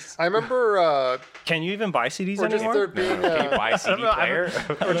CDs. I remember. Can you even buy CDs or just anymore? there being Can you buy a CD player?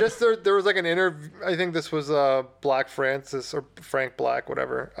 or just there was an interview. I think this was Black Francis or Frank Black,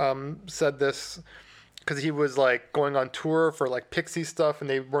 whatever, said this. Because he was going on tour for Pixie stuff, and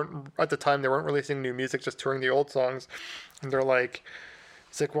they weren't releasing new music, just touring the old songs. And they're like,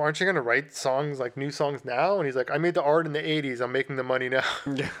 it's like, well, aren't you gonna write songs new songs now? And he's like, I made the art in the '80s. I'm making the money now.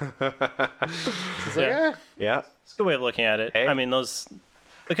 He's Yeah. It's a good way of looking at it. Hey. I mean,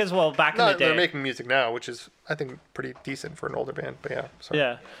 because back in the day, they're making music now, which is I think pretty decent for an older band. But yeah, sorry.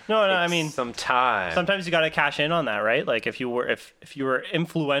 yeah, no, I mean, sometimes you got to cash in on that, right? Like if you were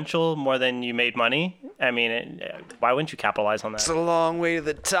influential more than you made money, I mean, why wouldn't you capitalize on that? it's a long way to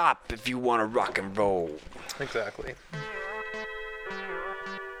the top if you want to rock and roll. Exactly.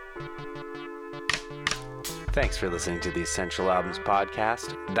 Thanks for listening to the Essential Albums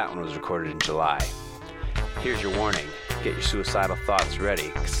podcast. That one was recorded in July. Here's your warning. Get your suicidal thoughts ready,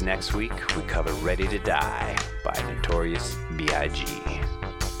 because next week we cover Ready to Die by Notorious B.I.G.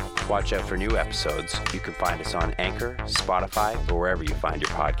 Watch out for new episodes. You can find us on Anchor, Spotify, or wherever you find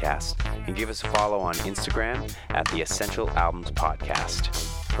your podcast. And give us a follow on Instagram at the Essential Albums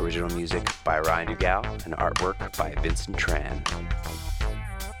Podcast. Original music by Ryan Dugal and artwork by Vincent Tran.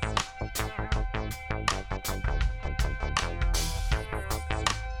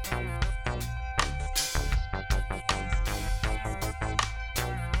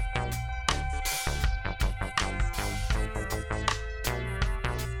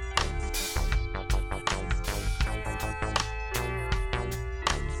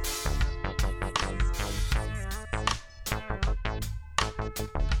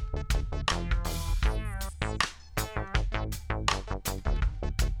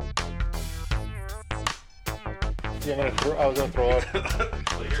 Yeah, I was gonna throw up.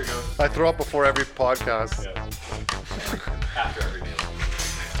 Well, here you go. I throw up before every podcast. Yeah. After every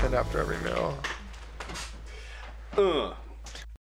meal. And after every meal.